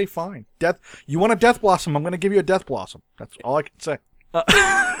 Okay, fine. You want a death blossom? I'm going to give you a death blossom. That's all I can say.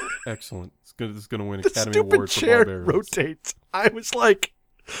 Excellent. This is going to win the Academy stupid Award for chair ball bearings. rotates. I was like,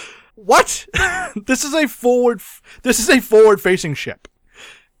 what? This is a forward-facing ship.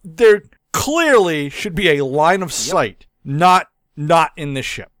 There clearly should be a line of sight, not in this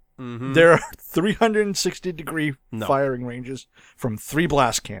ship. Mm-hmm. There are 360-degree firing ranges from 3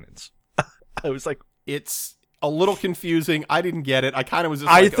 blast cannons. I was like, it's a little confusing. I didn't get it. I kind of was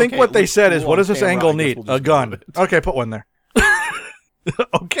just I like, think okay, what they said is, what does this angle need? We'll a gun. Okay, put one there.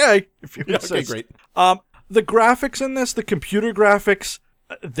 Okay. If you insist. Okay, great. The graphics in this, the computer graphics,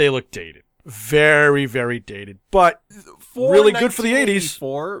 they look dated. Very, very dated. But really good for the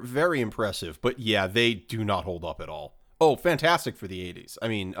 80s. Very impressive. But yeah, they do not hold up at all. Oh, fantastic for the 80s. I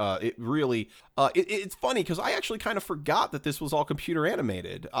mean, it really... it's funny because I actually kind of forgot that this was all computer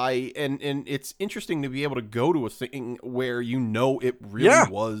animated. And it's interesting to be able to go to a thing where it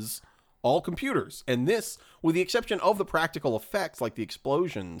really was all computers. And this, with the exception of the practical effects, like the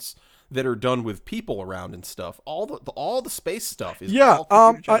explosions that are done with people around and stuff, all the space stuff is all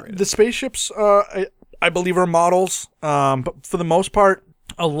computer generated. The spaceships, I believe, are models. But for the most part,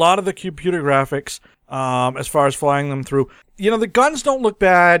 a lot of the computer graphics... as far as flying them through, the guns don't look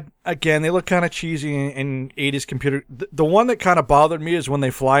bad. Again, they look kind of cheesy in 80s computer. The one that kind of bothered me is when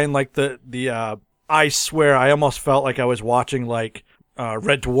they fly in like the I swear I almost felt like I was watching like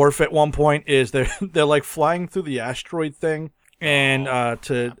Red Dwarf at one point. Is they're like flying through the asteroid thing and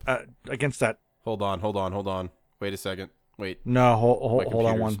against that. Hold on. Wait a second. Wait. No, hold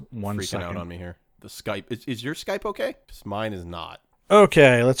on one freaking second. Out on me here. The Skype is your Skype okay? Because mine is not.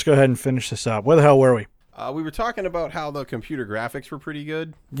 Okay, let's go ahead and finish this up. Where the hell were we? We were talking about how the computer graphics were pretty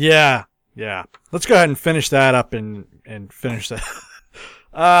good. Yeah. Let's go ahead and finish that up and finish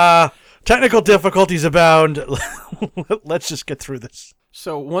that. Technical difficulties abound. Let's just get through this.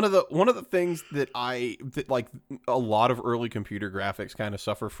 So one of the things that like a lot of early computer graphics kind of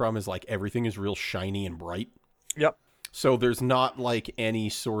suffer from is like everything is real shiny and bright. Yep. So there's not like any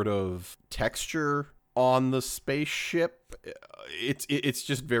sort of texture on the spaceship. It's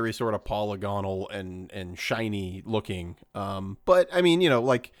just very sort of polygonal and shiny looking. But I mean,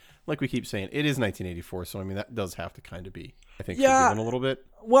 like we keep saying, it is 1984, so I mean that does have to kind of be, I think, forgiven a little bit.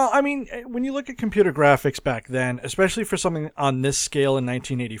 Well, I mean, when you look at computer graphics back then, especially for something on this scale in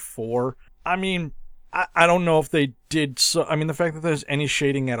 1984, I mean, I don't know if they did so. I mean, the fact that there's any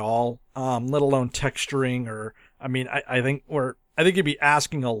shading at all, let alone texturing, or I mean, I think you'd be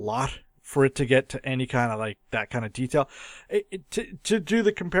asking a lot for it to get to any kind of like that kind of detail. To do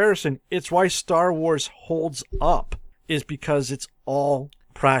the comparison, it's why Star Wars holds up, is because it's all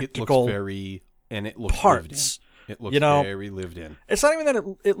practical. It looks parts. It looks very lived in. It's not even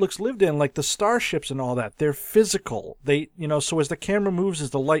that it looks lived in, like the starships and all that. They're physical. So as the camera moves,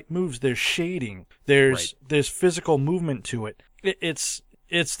 as the light moves, there's shading. There's physical movement to it. It's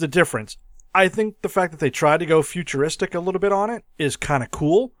the difference. I think the fact that they tried to go futuristic a little bit on it is kind of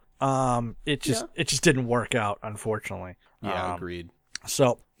cool. It just didn't work out, unfortunately. Yeah, agreed.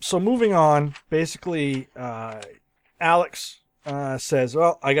 So moving on, basically, Alex says,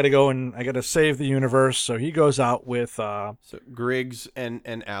 well, I got to go and I got to save the universe. So he goes out with so Griggs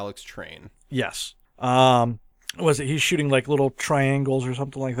and Alex train. Yes. Was it he's shooting like little triangles or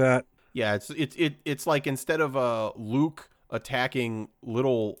something like that? Yeah, it's like instead of Luke attacking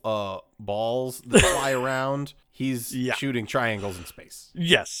little balls that fly around, he's shooting triangles in space.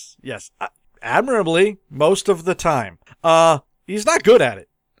 Yes. Admirably, most of the time. He's not good at it.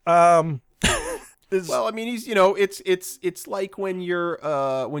 Well, I mean, he's it's like when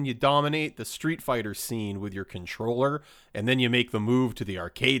you dominate the Street Fighter scene with your controller, and then you make the move to the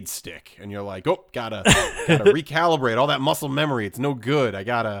arcade stick, and you're like, oh, gotta recalibrate all that muscle memory. It's no good. I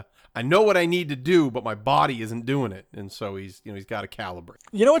I know what I need to do, but my body isn't doing it. And so he's got to calibrate.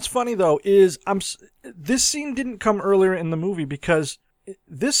 You know what's funny though is this scene didn't come earlier in the movie because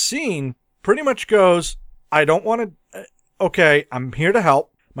this scene pretty much goes, I don't want to. Okay, I'm here to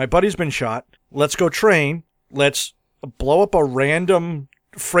help. My buddy's been shot. Let's go train. Let's blow up a random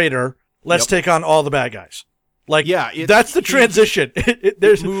freighter. Let's take on all the bad guys. Like, yeah, that's the transition.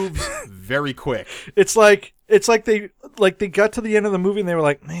 It moves very quick. It's like they got to the end of the movie and they were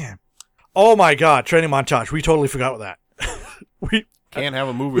like, man, oh my God, training montage. We totally forgot with that. We can't have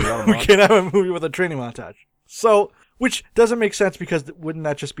a movie without a montage. We can't have a movie with a training montage. So, which doesn't make sense because wouldn't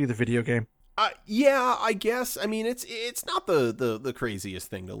that just be the video game? Yeah, I guess. I mean, it's not the craziest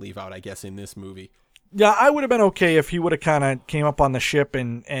thing to leave out, I guess, in this movie. Yeah, I would have been okay if he would have kind of came up on the ship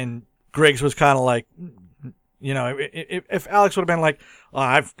and Griggs was kind of like, you know, if Alex would have been like, oh,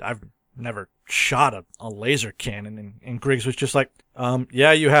 I've never shot a laser cannon, and Griggs was just like,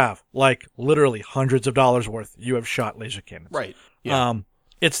 yeah, you have, like literally hundreds of dollars worth. You have shot laser cannons, right? Yeah.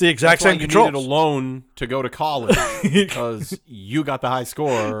 It's the exact same controls. You needed a loan to go to college because you got the high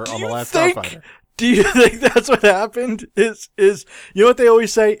score on the last Starfighter. Do you think that's what happened? Is you know what they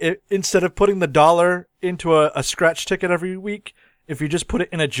always say? Instead of putting the $1 into a scratch ticket every week, if you just put it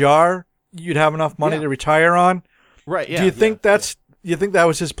in a jar, you'd have enough money to retire on. Right. Yeah. Do you think you think that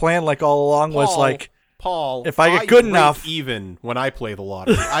was his plan? Like all along, was like, Paul, if I get good enough, even when I play the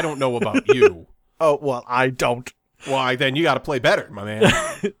lottery, I don't know about you. Oh well, I don't. Well, then you got to play better, my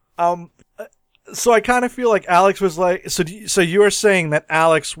man. So I kind of feel like Alex was like, so you are saying that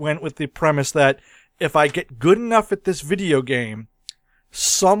Alex went with the premise that if I get good enough at this video game,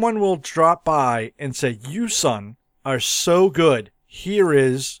 someone will drop by and say, you, son, are so good. Here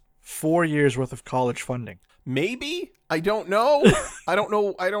is 4 years worth of college funding. Maybe. I don't know. I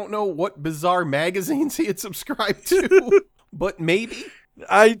don't know what bizarre magazines he had subscribed to, but maybe.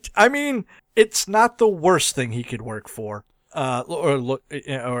 I mean, it's not the worst thing he could work for,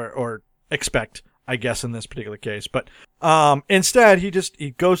 or expect, I guess, in this particular case. But instead,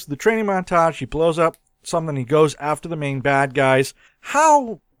 he goes to the training montage. He blows up something. He goes after the main bad guys.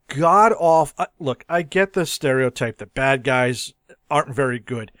 How god awful! Look, I get the stereotype that bad guys aren't very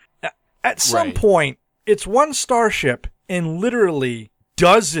good. At some point, it's one starship and literally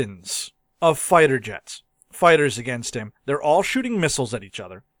dozens of fighter jets, fighters against him. They're all shooting missiles at each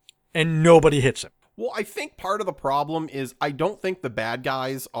other, and nobody hits him. Well, I think part of the problem is I don't think the bad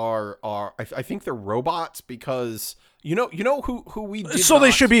guys are I think they're robots because you know who we did so not,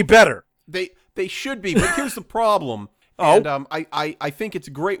 they should be better. They should be, but here's the problem. And I think it's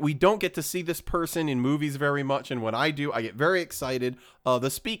great. We don't get to see this person in movies very much, and when I do, I get very excited. The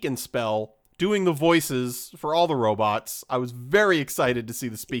Speak and Spell doing the voices for all the robots. I was very excited to see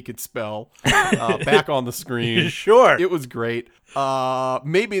the Speak and Spell back on the screen. Sure. It was great.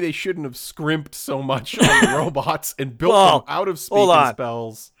 Maybe they shouldn't have scrimped so much on the robots and built them out of Speak and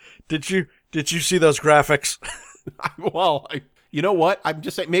Spells. Did you see those graphics? Well, you know what? I'm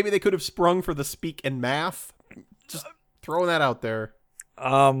just saying maybe they could have sprung for the Speak and Math. Just throwing that out there.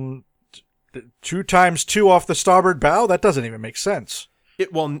 2 times 2 off the starboard bow? That doesn't even make sense.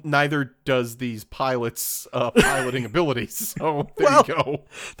 Well, neither does these pilots' piloting abilities. So there you go.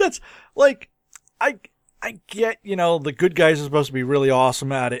 That's like, I get, the good guys are supposed to be really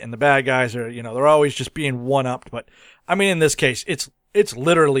awesome at it, and the bad guys are, they're always just being one-upped. But I mean, in this case, it's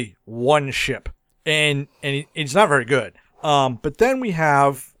literally one ship, and it's not very good. But then we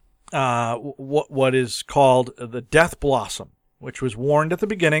have what is called the Death Blossom, which was warned at the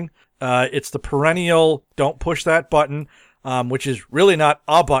beginning. It's the perennial "don't push that button." Which is really not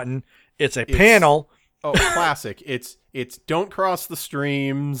a button. It's a panel. Oh, classic. It's don't cross the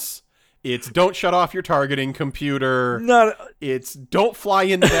streams. It's don't shut off your targeting computer. It's don't fly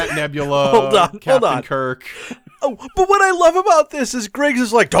into that nebula. Hold on. Captain Kirk. Oh, but what I love about this is Griggs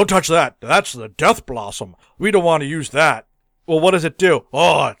is like, don't touch that. That's the Death Blossom. We don't want to use that. Well, what does it do?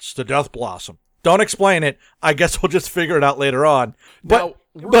 Oh, it's the Death Blossom. Don't explain it. I guess we'll just figure it out later on. But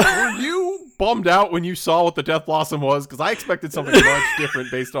were you bummed out when you saw what the Death Blossom was? Because I expected something much different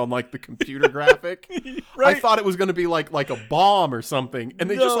based on like the computer graphic. Right? I thought it was going to be like a bomb or something, and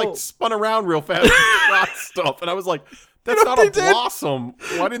they just like spun around real fast and shot stuff, and I was like, that's not a blossom.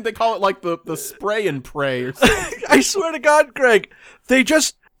 Why didn't they call it like the spray and pray or something? I swear to God, Greg,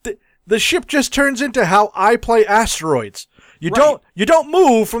 the ship just turns into how I play asteroids. You don't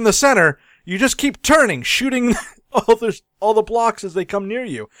move from the center. You just keep turning, shooting all the blocks as they come near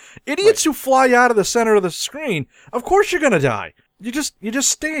you. Idiots who fly out of the center of the screen, of course you're going to die. You just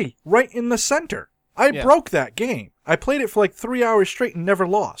stay right in the center. I broke that game. I played it for like 3 hours straight and never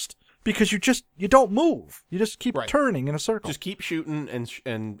lost. because you don't move. You just keep Right. turning in a circle. Just keep shooting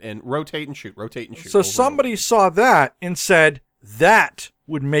and rotate and shoot, rotate and shoot. So over and somebody saw that and said that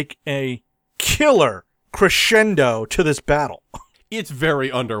would make a killer crescendo to this battle. It's very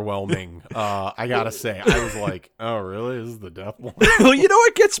underwhelming. I gotta say, I was like, "Oh, really? This is the death one?" Well, you know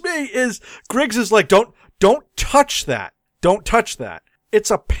what gets me is Griggs is like, don't touch that. Don't touch that. It's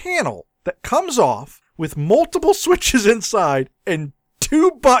a panel that comes off with multiple switches inside and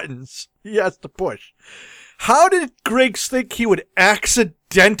 2 buttons he has to push. How did Griggs think he would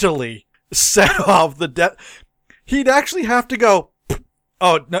accidentally set off the death? He'd actually have to go,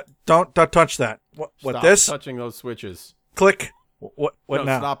 oh, no, don't touch that. What Stop this? touching those switches. Click. What No,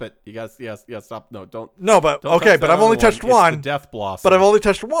 now? stop it. You guys, yes, stop. No, don't. No, but Don't okay, touch but that I've only other touched It's one. the death blossom. But I've only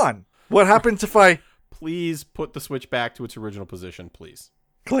touched one. What happens if I Please put the switch back to its original position, please.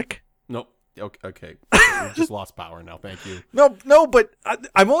 click? Nope. Okay. We just lost power now. Thank you. No, but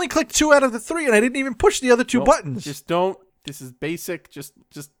I've only clicked 2 out of the 3, and I didn't even push the other 2 Nope, buttons. Just don't. This is basic. Just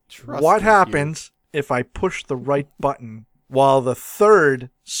trust. What me happens if I push the right button while the 3rd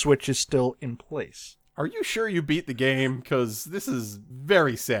switch is still in place? Are you sure you beat the game? Because this is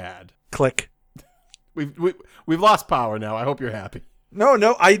very sad. Click. We've lost power now. I hope you're happy.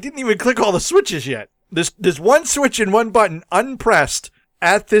 No, I didn't even click all the switches yet. There's 1 switch and 1 button unpressed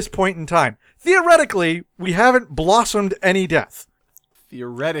at this point in time. Theoretically, we haven't blossomed any death.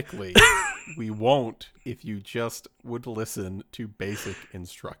 Theoretically, we won't if you just would listen to basic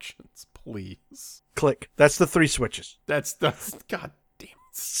instructions, please. Click. That's the 3 switches. That's God damn it.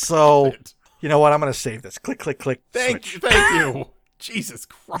 So, it. you know what? I'm going to save this. Click. Thank switch. you. Jesus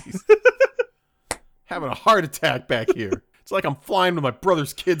Christ. Having a heart attack back here. It's like I'm flying with my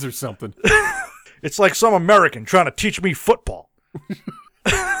brother's kids or something. It's like some American trying to teach me football.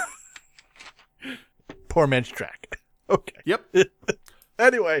 Poor men's track. Okay. Yep.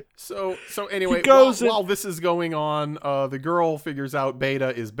 Anyway. So anyway, He goes while this is going on, the girl figures out Beta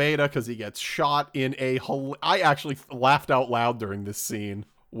is Beta because he gets shot in I actually laughed out loud during this scene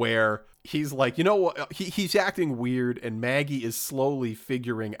where he's like, you know what? He's acting weird, and Maggie is slowly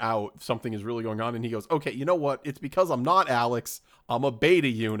figuring out something is really going on, and he goes, okay, you know what? It's because I'm not Alex. I'm a Beta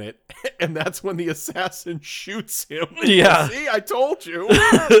unit. And that's when the assassin shoots him. Yeah. See, I told you.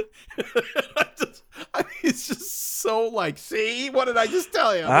 It's just so like, see? What did I just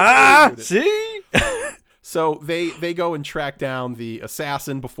tell you? See? So they go and track down the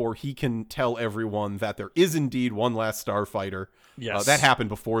assassin before he can tell everyone that there is indeed one last starfighter. Yes. That happened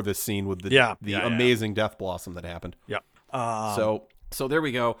before this scene with the amazing Death Blossom that happened. Yep. So there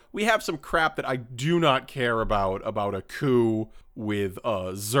we go. We have some crap that I do not care about a coup with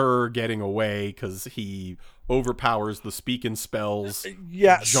Zur getting away because he overpowers the speaking spells.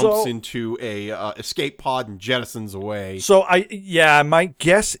 Yeah, jumps into a escape pod and jettisons away. So my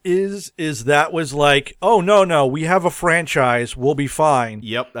guess is that was like, oh no, we have a franchise, we'll be fine.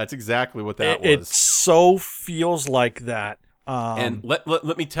 Yep, that's exactly what that was. It so feels like that. And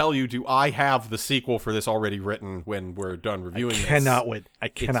let me tell you, do I have the sequel for this already written when we're done reviewing this? I cannot wait.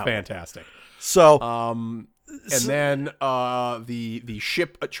 It's fantastic. So, then the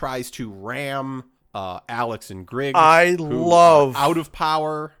ship tries to ram Alex and Griggs. who are out of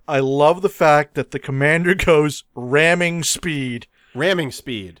power. I love the fact that the commander goes ramming speed. Ramming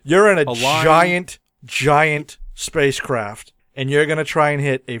speed. You're in a giant spacecraft, and you're going to try and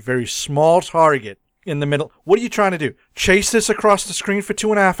hit a very small target in the middle. What are you trying to do? Chase this across the screen for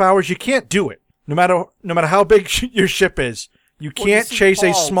 2.5 hours? You can't do it. No matter how big your ship is, you can't chase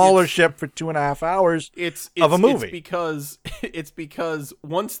a smaller ship for 2.5 hours of a movie. It's because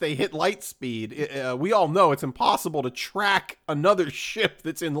once they hit light speed, we all know it's impossible to track another ship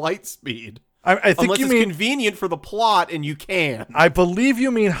that's in light speed. I think unless you it's mean convenient for the plot, and you can. I believe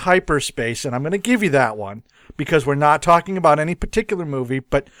you mean hyperspace, and I'm going to give you that one because we're not talking about any particular movie,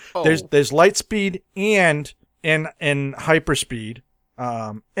 but there's light speed and in hyperspeed,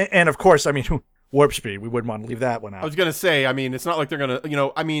 and of course, I mean warp speed. We wouldn't want to leave that one out. I was going to say, I mean, it's not like they're going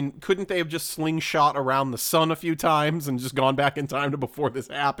to, couldn't they have just slingshot around the sun a few times and just gone back in time to before this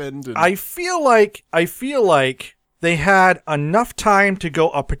happened? And... I feel like they had enough time to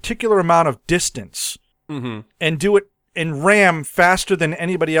go a particular amount of distance and do it and ram faster than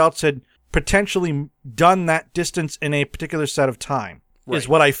anybody else had potentially done that distance in a particular set of time, is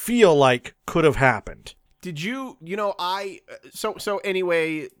what I feel like could have happened. Did so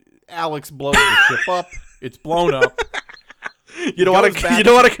anyway, Alex blows the ship up. It's blown up. You don't want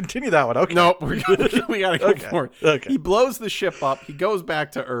to continue that one. Okay. No, we got to go for it. Okay. He blows the ship up. He goes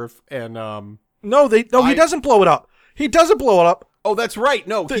back to Earth and he doesn't blow it up. He doesn't blow it up. Oh, that's right.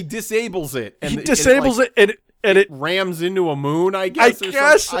 No, he disables it. He disables it, and and it rams into a moon, I guess.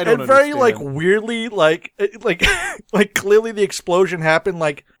 I don't and very understand. weirdly like clearly the explosion happened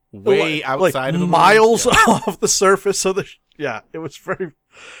way outside of the miles moon. Yeah. off the surface. So it was very,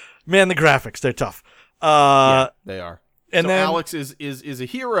 man, the graphics, they're tough. Yeah, they are. And so then Alex is a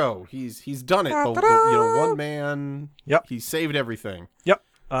hero. He's done it. One man. Yep. He saved everything. Yep.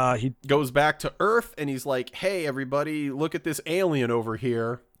 He goes back to Earth and he's like, "Hey, everybody, look at this alien over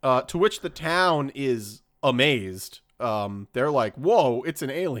here." To which the town is amazed. They're like, "Whoa, it's an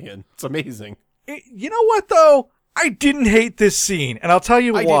alien! It's amazing." You know what though? I didn't hate this scene, and I'll tell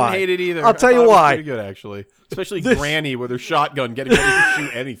you why. I didn't hate it either. I'll tell you I thought it was why. pretty good, actually. Especially Granny with her shotgun getting ready to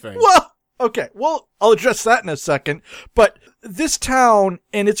shoot anything. Well, okay. Well, I'll address that in a second. But this town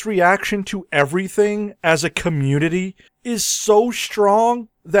and its reaction to everything as a community is so strong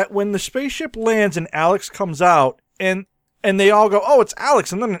that when the spaceship lands and Alex comes out and they all go, "Oh, it's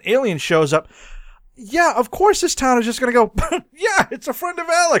Alex," and then an alien shows up. Yeah, of course this town is just going to go, "Yeah, it's a friend of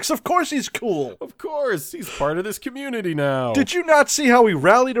Alex. Of course he's cool. Of course, he's part of this community now." Did you not see how he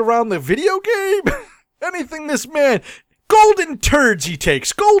rallied around the video game? Anything this man... Golden turds he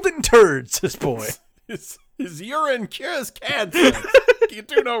takes. Golden turds, this boy. His urine cures cancer. You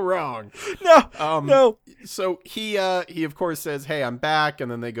do no wrong. No. So he of course says, "Hey, I'm back,"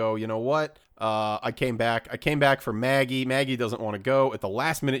 and then they go, "You know what? I came back for Maggie. Maggie doesn't want to go. At the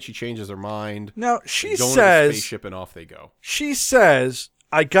last minute, she changes her mind." Now she Go into the says, spaceship and off they go. She says,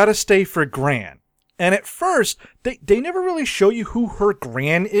 "I gotta stay for Gran." And at first, they never really show you who her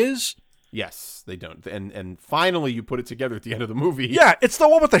Gran is. Yes, they don't. And finally, you put it together at the end of the movie. Yeah, it's the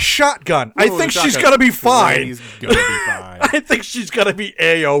one with the shotgun. I think she's gonna be fine. She's gonna be fine. I think she's gonna be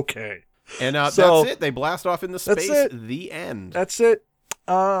A-okay. And So, that's it. They blast off into space. The end. That's it.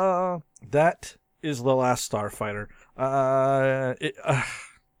 That is the last Starfighter.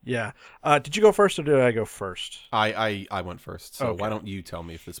 Yeah. Did you go first or did I go first? I went first. So Okay. why don't you tell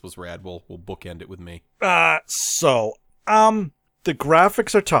me if this was rad? We'll bookend it with me. The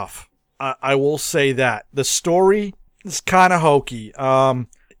graphics are tough. I will say that. The story is kind of hokey.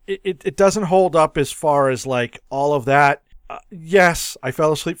 It doesn't hold up as far as like all of that. Yes, I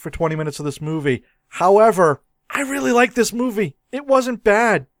fell asleep for 20 minutes of this movie. However, I really like this movie. It wasn't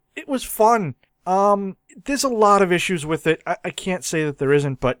bad. It was fun. There's a lot of issues with it. I can't say that there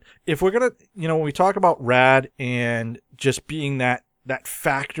isn't, but if we're gonna, when we talk about rad and just being that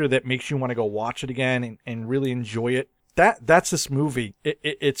factor that makes you want to go watch it again and really enjoy it, that's this movie.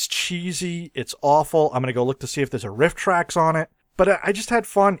 It's cheesy. It's awful. I'm gonna go look to see if there's a riff tracks on it. But I just had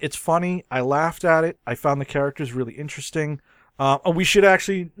fun. It's funny. I laughed at it. I found the characters really interesting. We should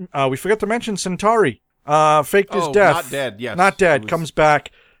actually, we forgot to mention Centauri. Faked his death. Not dead, yes. Not dead. Comes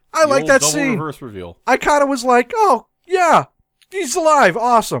back. I like that double scene. Reverse reveal. I kind of was like, oh, yeah, he's alive.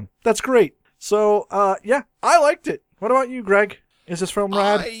 Awesome. That's great. So, yeah, I liked it. What about you, Greg? Is this film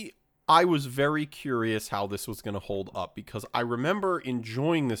rad? I was very curious how this was going to hold up because I remember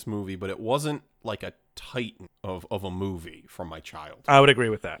enjoying this movie, but it wasn't like a titan of a movie from my childhood. I would agree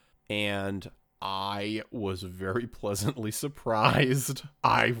with that. And I was very pleasantly surprised.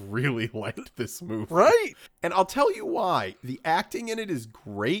 I really liked this movie. Right? And I'll tell you why. The acting in it is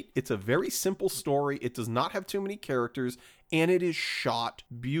great. It's a very simple story. It does not have too many characters, and it is shot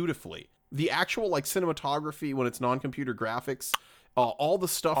beautifully. The actual cinematography when it's non-computer graphics, all the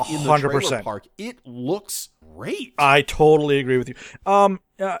stuff in the trailer park, it looks great. I totally agree with you.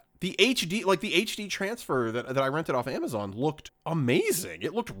 The HD transfer that I rented off Amazon looked amazing.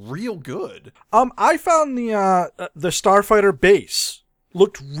 It looked real good. I found the Starfighter base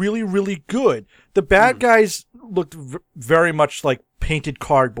looked really, really good. The bad guys looked very much like painted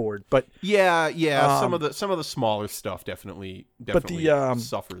cardboard, but yeah. Some of the smaller stuff definitely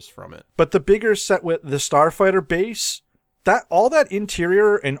suffers from it. But the bigger set with the Starfighter base, all that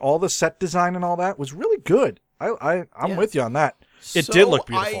interior and all the set design and all that was really good. I'm with you on that. It did look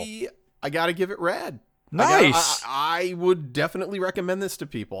beautiful. I gotta give it rad. Nice. I would definitely recommend this to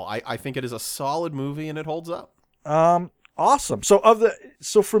people. I think it is a solid movie and it holds up. Awesome.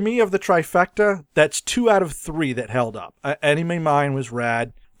 So for me, of the trifecta, that's 2 out of 3 that held up. Enemy Mine was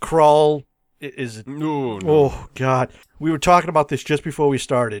rad. Krull is. No. Oh God, we were talking about this just before we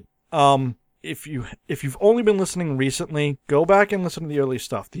started. If you've only been listening recently, go back and listen to the early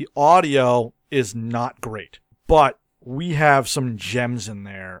stuff. The audio is not great, but we have some gems in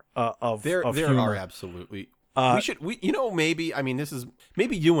there of there humor. are absolutely. Maybe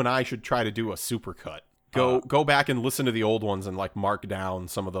you and I should try to do a supercut. Go back and listen to the old ones and like mark down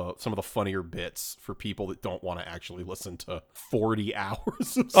some of the funnier bits for people that don't want to actually listen to 40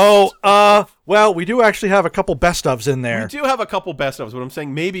 hours. Well, we do actually have a couple best ofs in there. We do have a couple best ofs, but I'm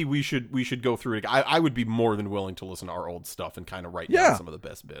saying maybe we should go through it. I would be more than willing to listen to our old stuff and kind of write down some of the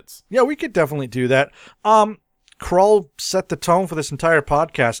best bits. Yeah, we could definitely do that. Kroll set the tone for this entire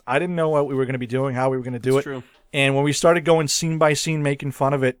podcast. I didn't know what we were going to be doing, how we were going to do it. True. And when we started going scene by scene, making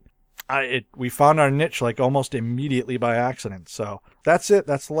fun of it, we found our niche like almost immediately by accident. So that's it.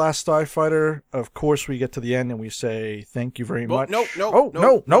 That's the last Starfighter. Of course, we get to the end and we say thank you very much. No.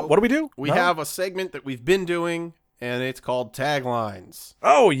 What do we do? We have a segment that we've been doing, and it's called Taglines.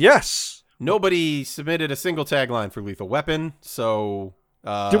 Oh, yes. Nobody submitted a single tagline for Lethal Weapon, so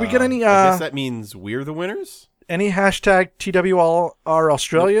did we get any? I guess that means we're the winners. Any hashtag TWR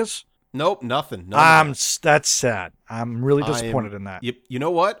Australias? Nope, nothing. That's sad. I'm really disappointed in that. You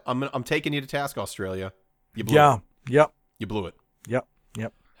know what? I'm taking you to task, Australia. You blew it. Yep. You blew it. Yep.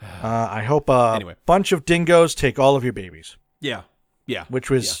 I hope a bunch of dingoes take all of your babies. Yeah. Which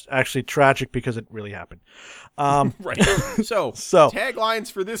was actually tragic because it really happened. Right. So taglines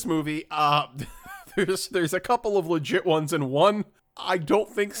for this movie. There's a couple of legit ones, and one I don't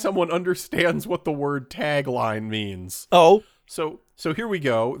think someone understands what the word tagline means. Oh. So here we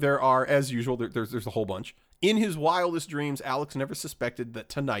go. There are, as usual, there's a whole bunch. In his wildest dreams, Alex never suspected that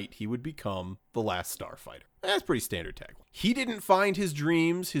tonight he would become the last Starfighter. That's pretty standard tagline. He didn't find his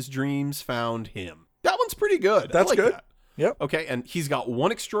dreams found him. That one's pretty good. That's I like good. That. Yep. Okay, and he's got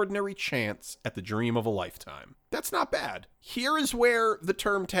one extraordinary chance at the dream of a lifetime. That's not bad. Here is where the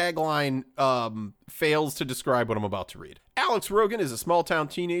term tagline fails to describe what I'm about to read. Alex Rogan is a small-town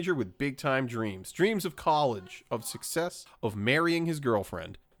teenager with big-time dreams. Dreams of college, of success, of marrying his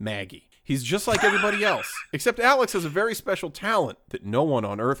girlfriend, Maggie. He's just like everybody else, except Alex has a very special talent that no one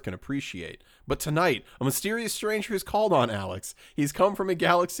on Earth can appreciate. But tonight, a mysterious stranger has called on Alex. He's come from a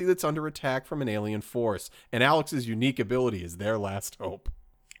galaxy that's under attack from an alien force, and Alex's unique ability is their last hope.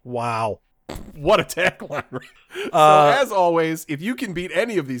 Wow. What a tagline. So as always, if you can beat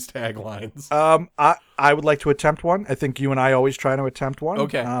any of these taglines. I would like to attempt one. I think you and I always try to attempt one.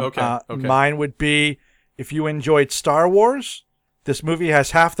 Okay. Mine would be, if you enjoyed Star Wars, this movie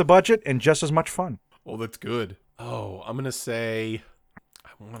has half the budget and just as much fun. Oh, that's good. Oh, I'm going to say, I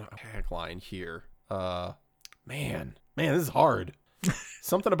want a tagline here. Man, this is hard.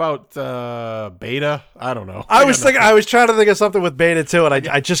 Something about Beta. I don't know. I was trying to think of something with Beta too, and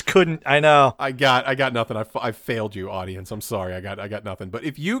I just couldn't. I know. I got nothing. I failed you, audience. I'm sorry. I got nothing. But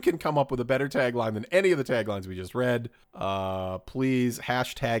if you can come up with a better tagline than any of the taglines we just read, please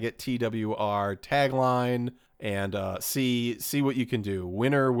hashtag it TWR tagline and see what you can do.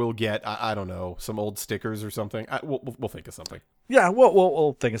 Winner will get I don't know, some old stickers or something. We'll think of something. Yeah,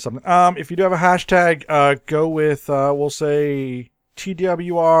 we'll think of something. If you do have a hashtag, go with we'll say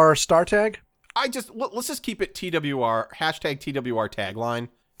TWR star tag. Let's just keep it TWR hashtag TWR tagline.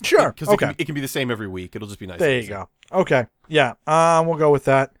 Sure. Because it can be the same every week. It'll just be nice. There you go. Okay. Yeah. We'll go with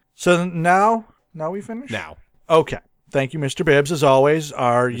that. So now we finish? Now. Okay. Thank you, Mr. Bibbs, as always,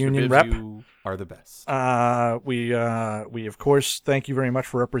 our Mr. union Bibbs, rep. You are the best. We of course thank you very much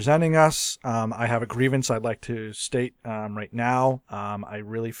for representing us. I have a grievance I'd like to state right now. I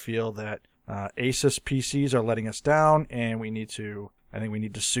really feel that Asus PCs are letting us down, and I think we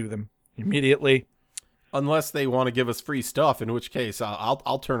need to sue them immediately. Unless they want to give us free stuff, in which case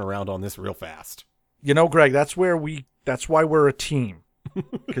I'll turn around on this real fast. You know, Greg, that's why we're a team.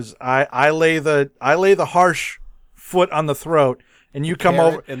 Because I lay the harsh foot on the throat, and you come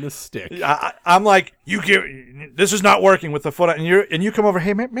over and the stick. I'm like, this is not working with the foot, and you come over.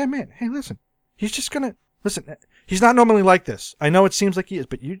 Hey man, hey, listen, he's just gonna listen. He's not normally like this. I know it seems like he is,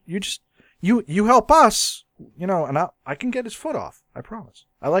 but you help us, and I can get his foot off. I promise.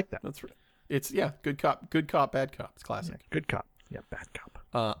 I like that. That's right. It's good cop, bad cop. It's classic. Yeah, good cop. Yeah, bad cop.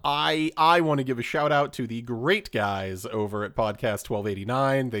 I want to give a shout out to the great guys over at Podcast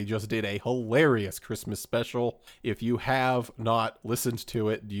 1289. They just did a hilarious Christmas special. If you have not listened to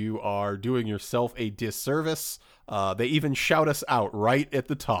it, you are doing yourself a disservice. They even shout us out right at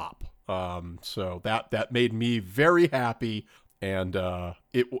the top. So that made me very happy. And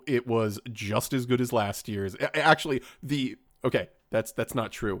it was just as good as last year's. Actually, that's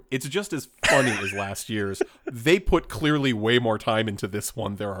not true. It's just as funny as last year's. They put clearly way more time into this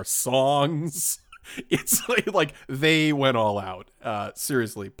one. There are songs. It's like they went all out.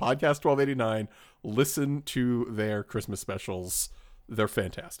 Seriously, Podcast 1289, listen to their Christmas specials. They're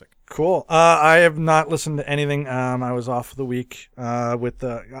fantastic. Cool. I have not listened to anything. I was off for the week I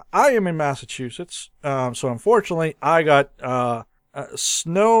am in Massachusetts. So unfortunately, I got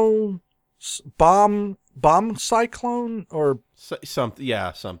snow bomb bomb cyclone or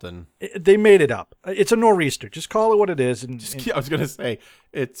something. They made it up. It's a nor'easter. Just call it what it is. I was gonna say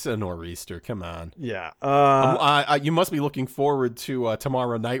it's a nor'easter. Come on. Yeah. You must be looking forward to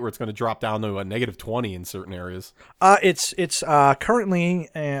tomorrow night, where it's going to drop down to a -20 in certain areas. It's currently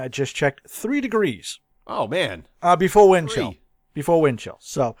just checked 3 degrees. Oh man. Before wind chill. Before wind chill.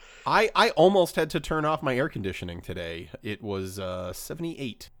 So I almost had to turn off my air conditioning today. It was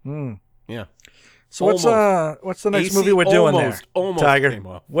 78. Yeah. So what's the next AC movie we're doing almost Tiger? came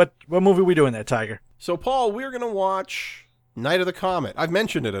up. What movie are we doing there, Tiger? So Paul, we're gonna watch Night of the Comet. I've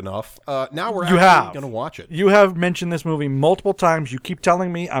mentioned it enough. Now we're actually gonna watch it. You have mentioned this movie multiple times. You keep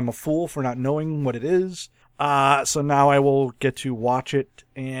telling me I'm a fool for not knowing what it is. So now I will get to watch it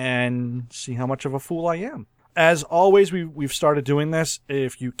and see how much of a fool I am. As always, we've started doing this.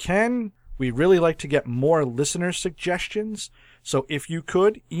 If you can, we really like to get more listener suggestions. So if you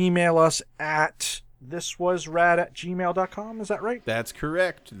could, email us at thiswasrad@gmail.com. Is that right? That's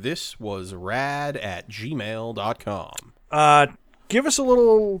correct. thiswasrad@gmail.com. Give us a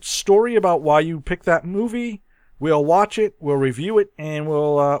little story about why you picked that movie. We'll watch it, we'll review it, and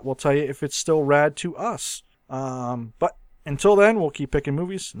we'll tell you if it's still rad to us. But until then, we'll keep picking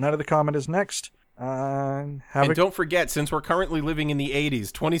movies. Night of the Comet is next. And don't forget, since we're currently living in the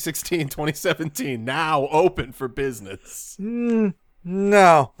 80s, 2016, 2017, now open for business. No.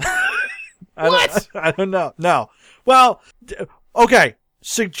 What? I don't know. No. Well, okay.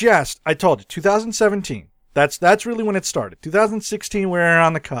 Suggest. I told you, 2017. That's really when it started. 2016, we're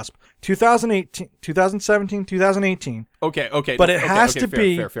on the cusp. 2018, 2017, 2018. Okay. But it has to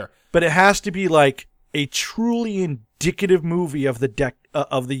be. Fair. But it has to be like a truly indicative movie of the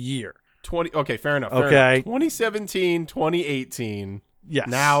of the year. Okay, fair enough. 2017, 2018. Yes.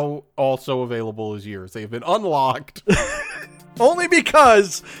 Now also available as years. They've been unlocked. Only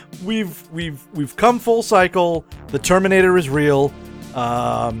because we've come full cycle. The Terminator is real.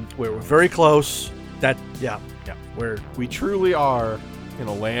 We're very close. We truly are in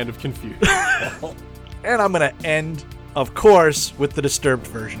a land of confusion. And I'm gonna end, of course, with the Disturbed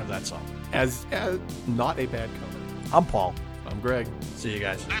version of that song. As not a bad cover. I'm Paul. I'm Greg. See you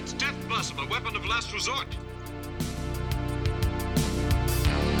guys. That's Death Blossom, a weapon of last resort.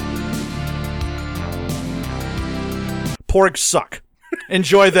 Porgs suck.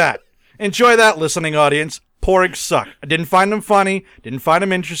 Enjoy that. Enjoy that, listening audience. Porgs suck. I didn't find them funny. Didn't find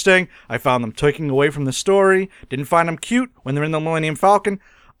them interesting. I found them taking away from the story. Didn't find them cute when they're in the Millennium Falcon.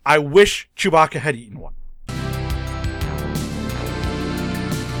 I wish Chewbacca had eaten one.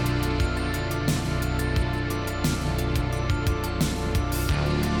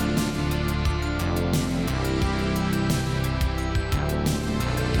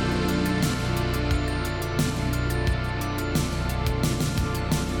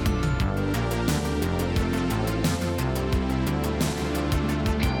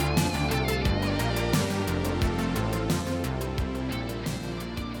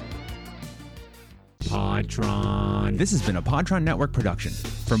 Podtron. This has been a Podtron Network production.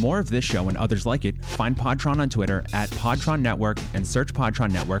 For more of this show and others like it, find Podtron on Twitter @Podtron Network and search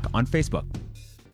Podtron Network on Facebook.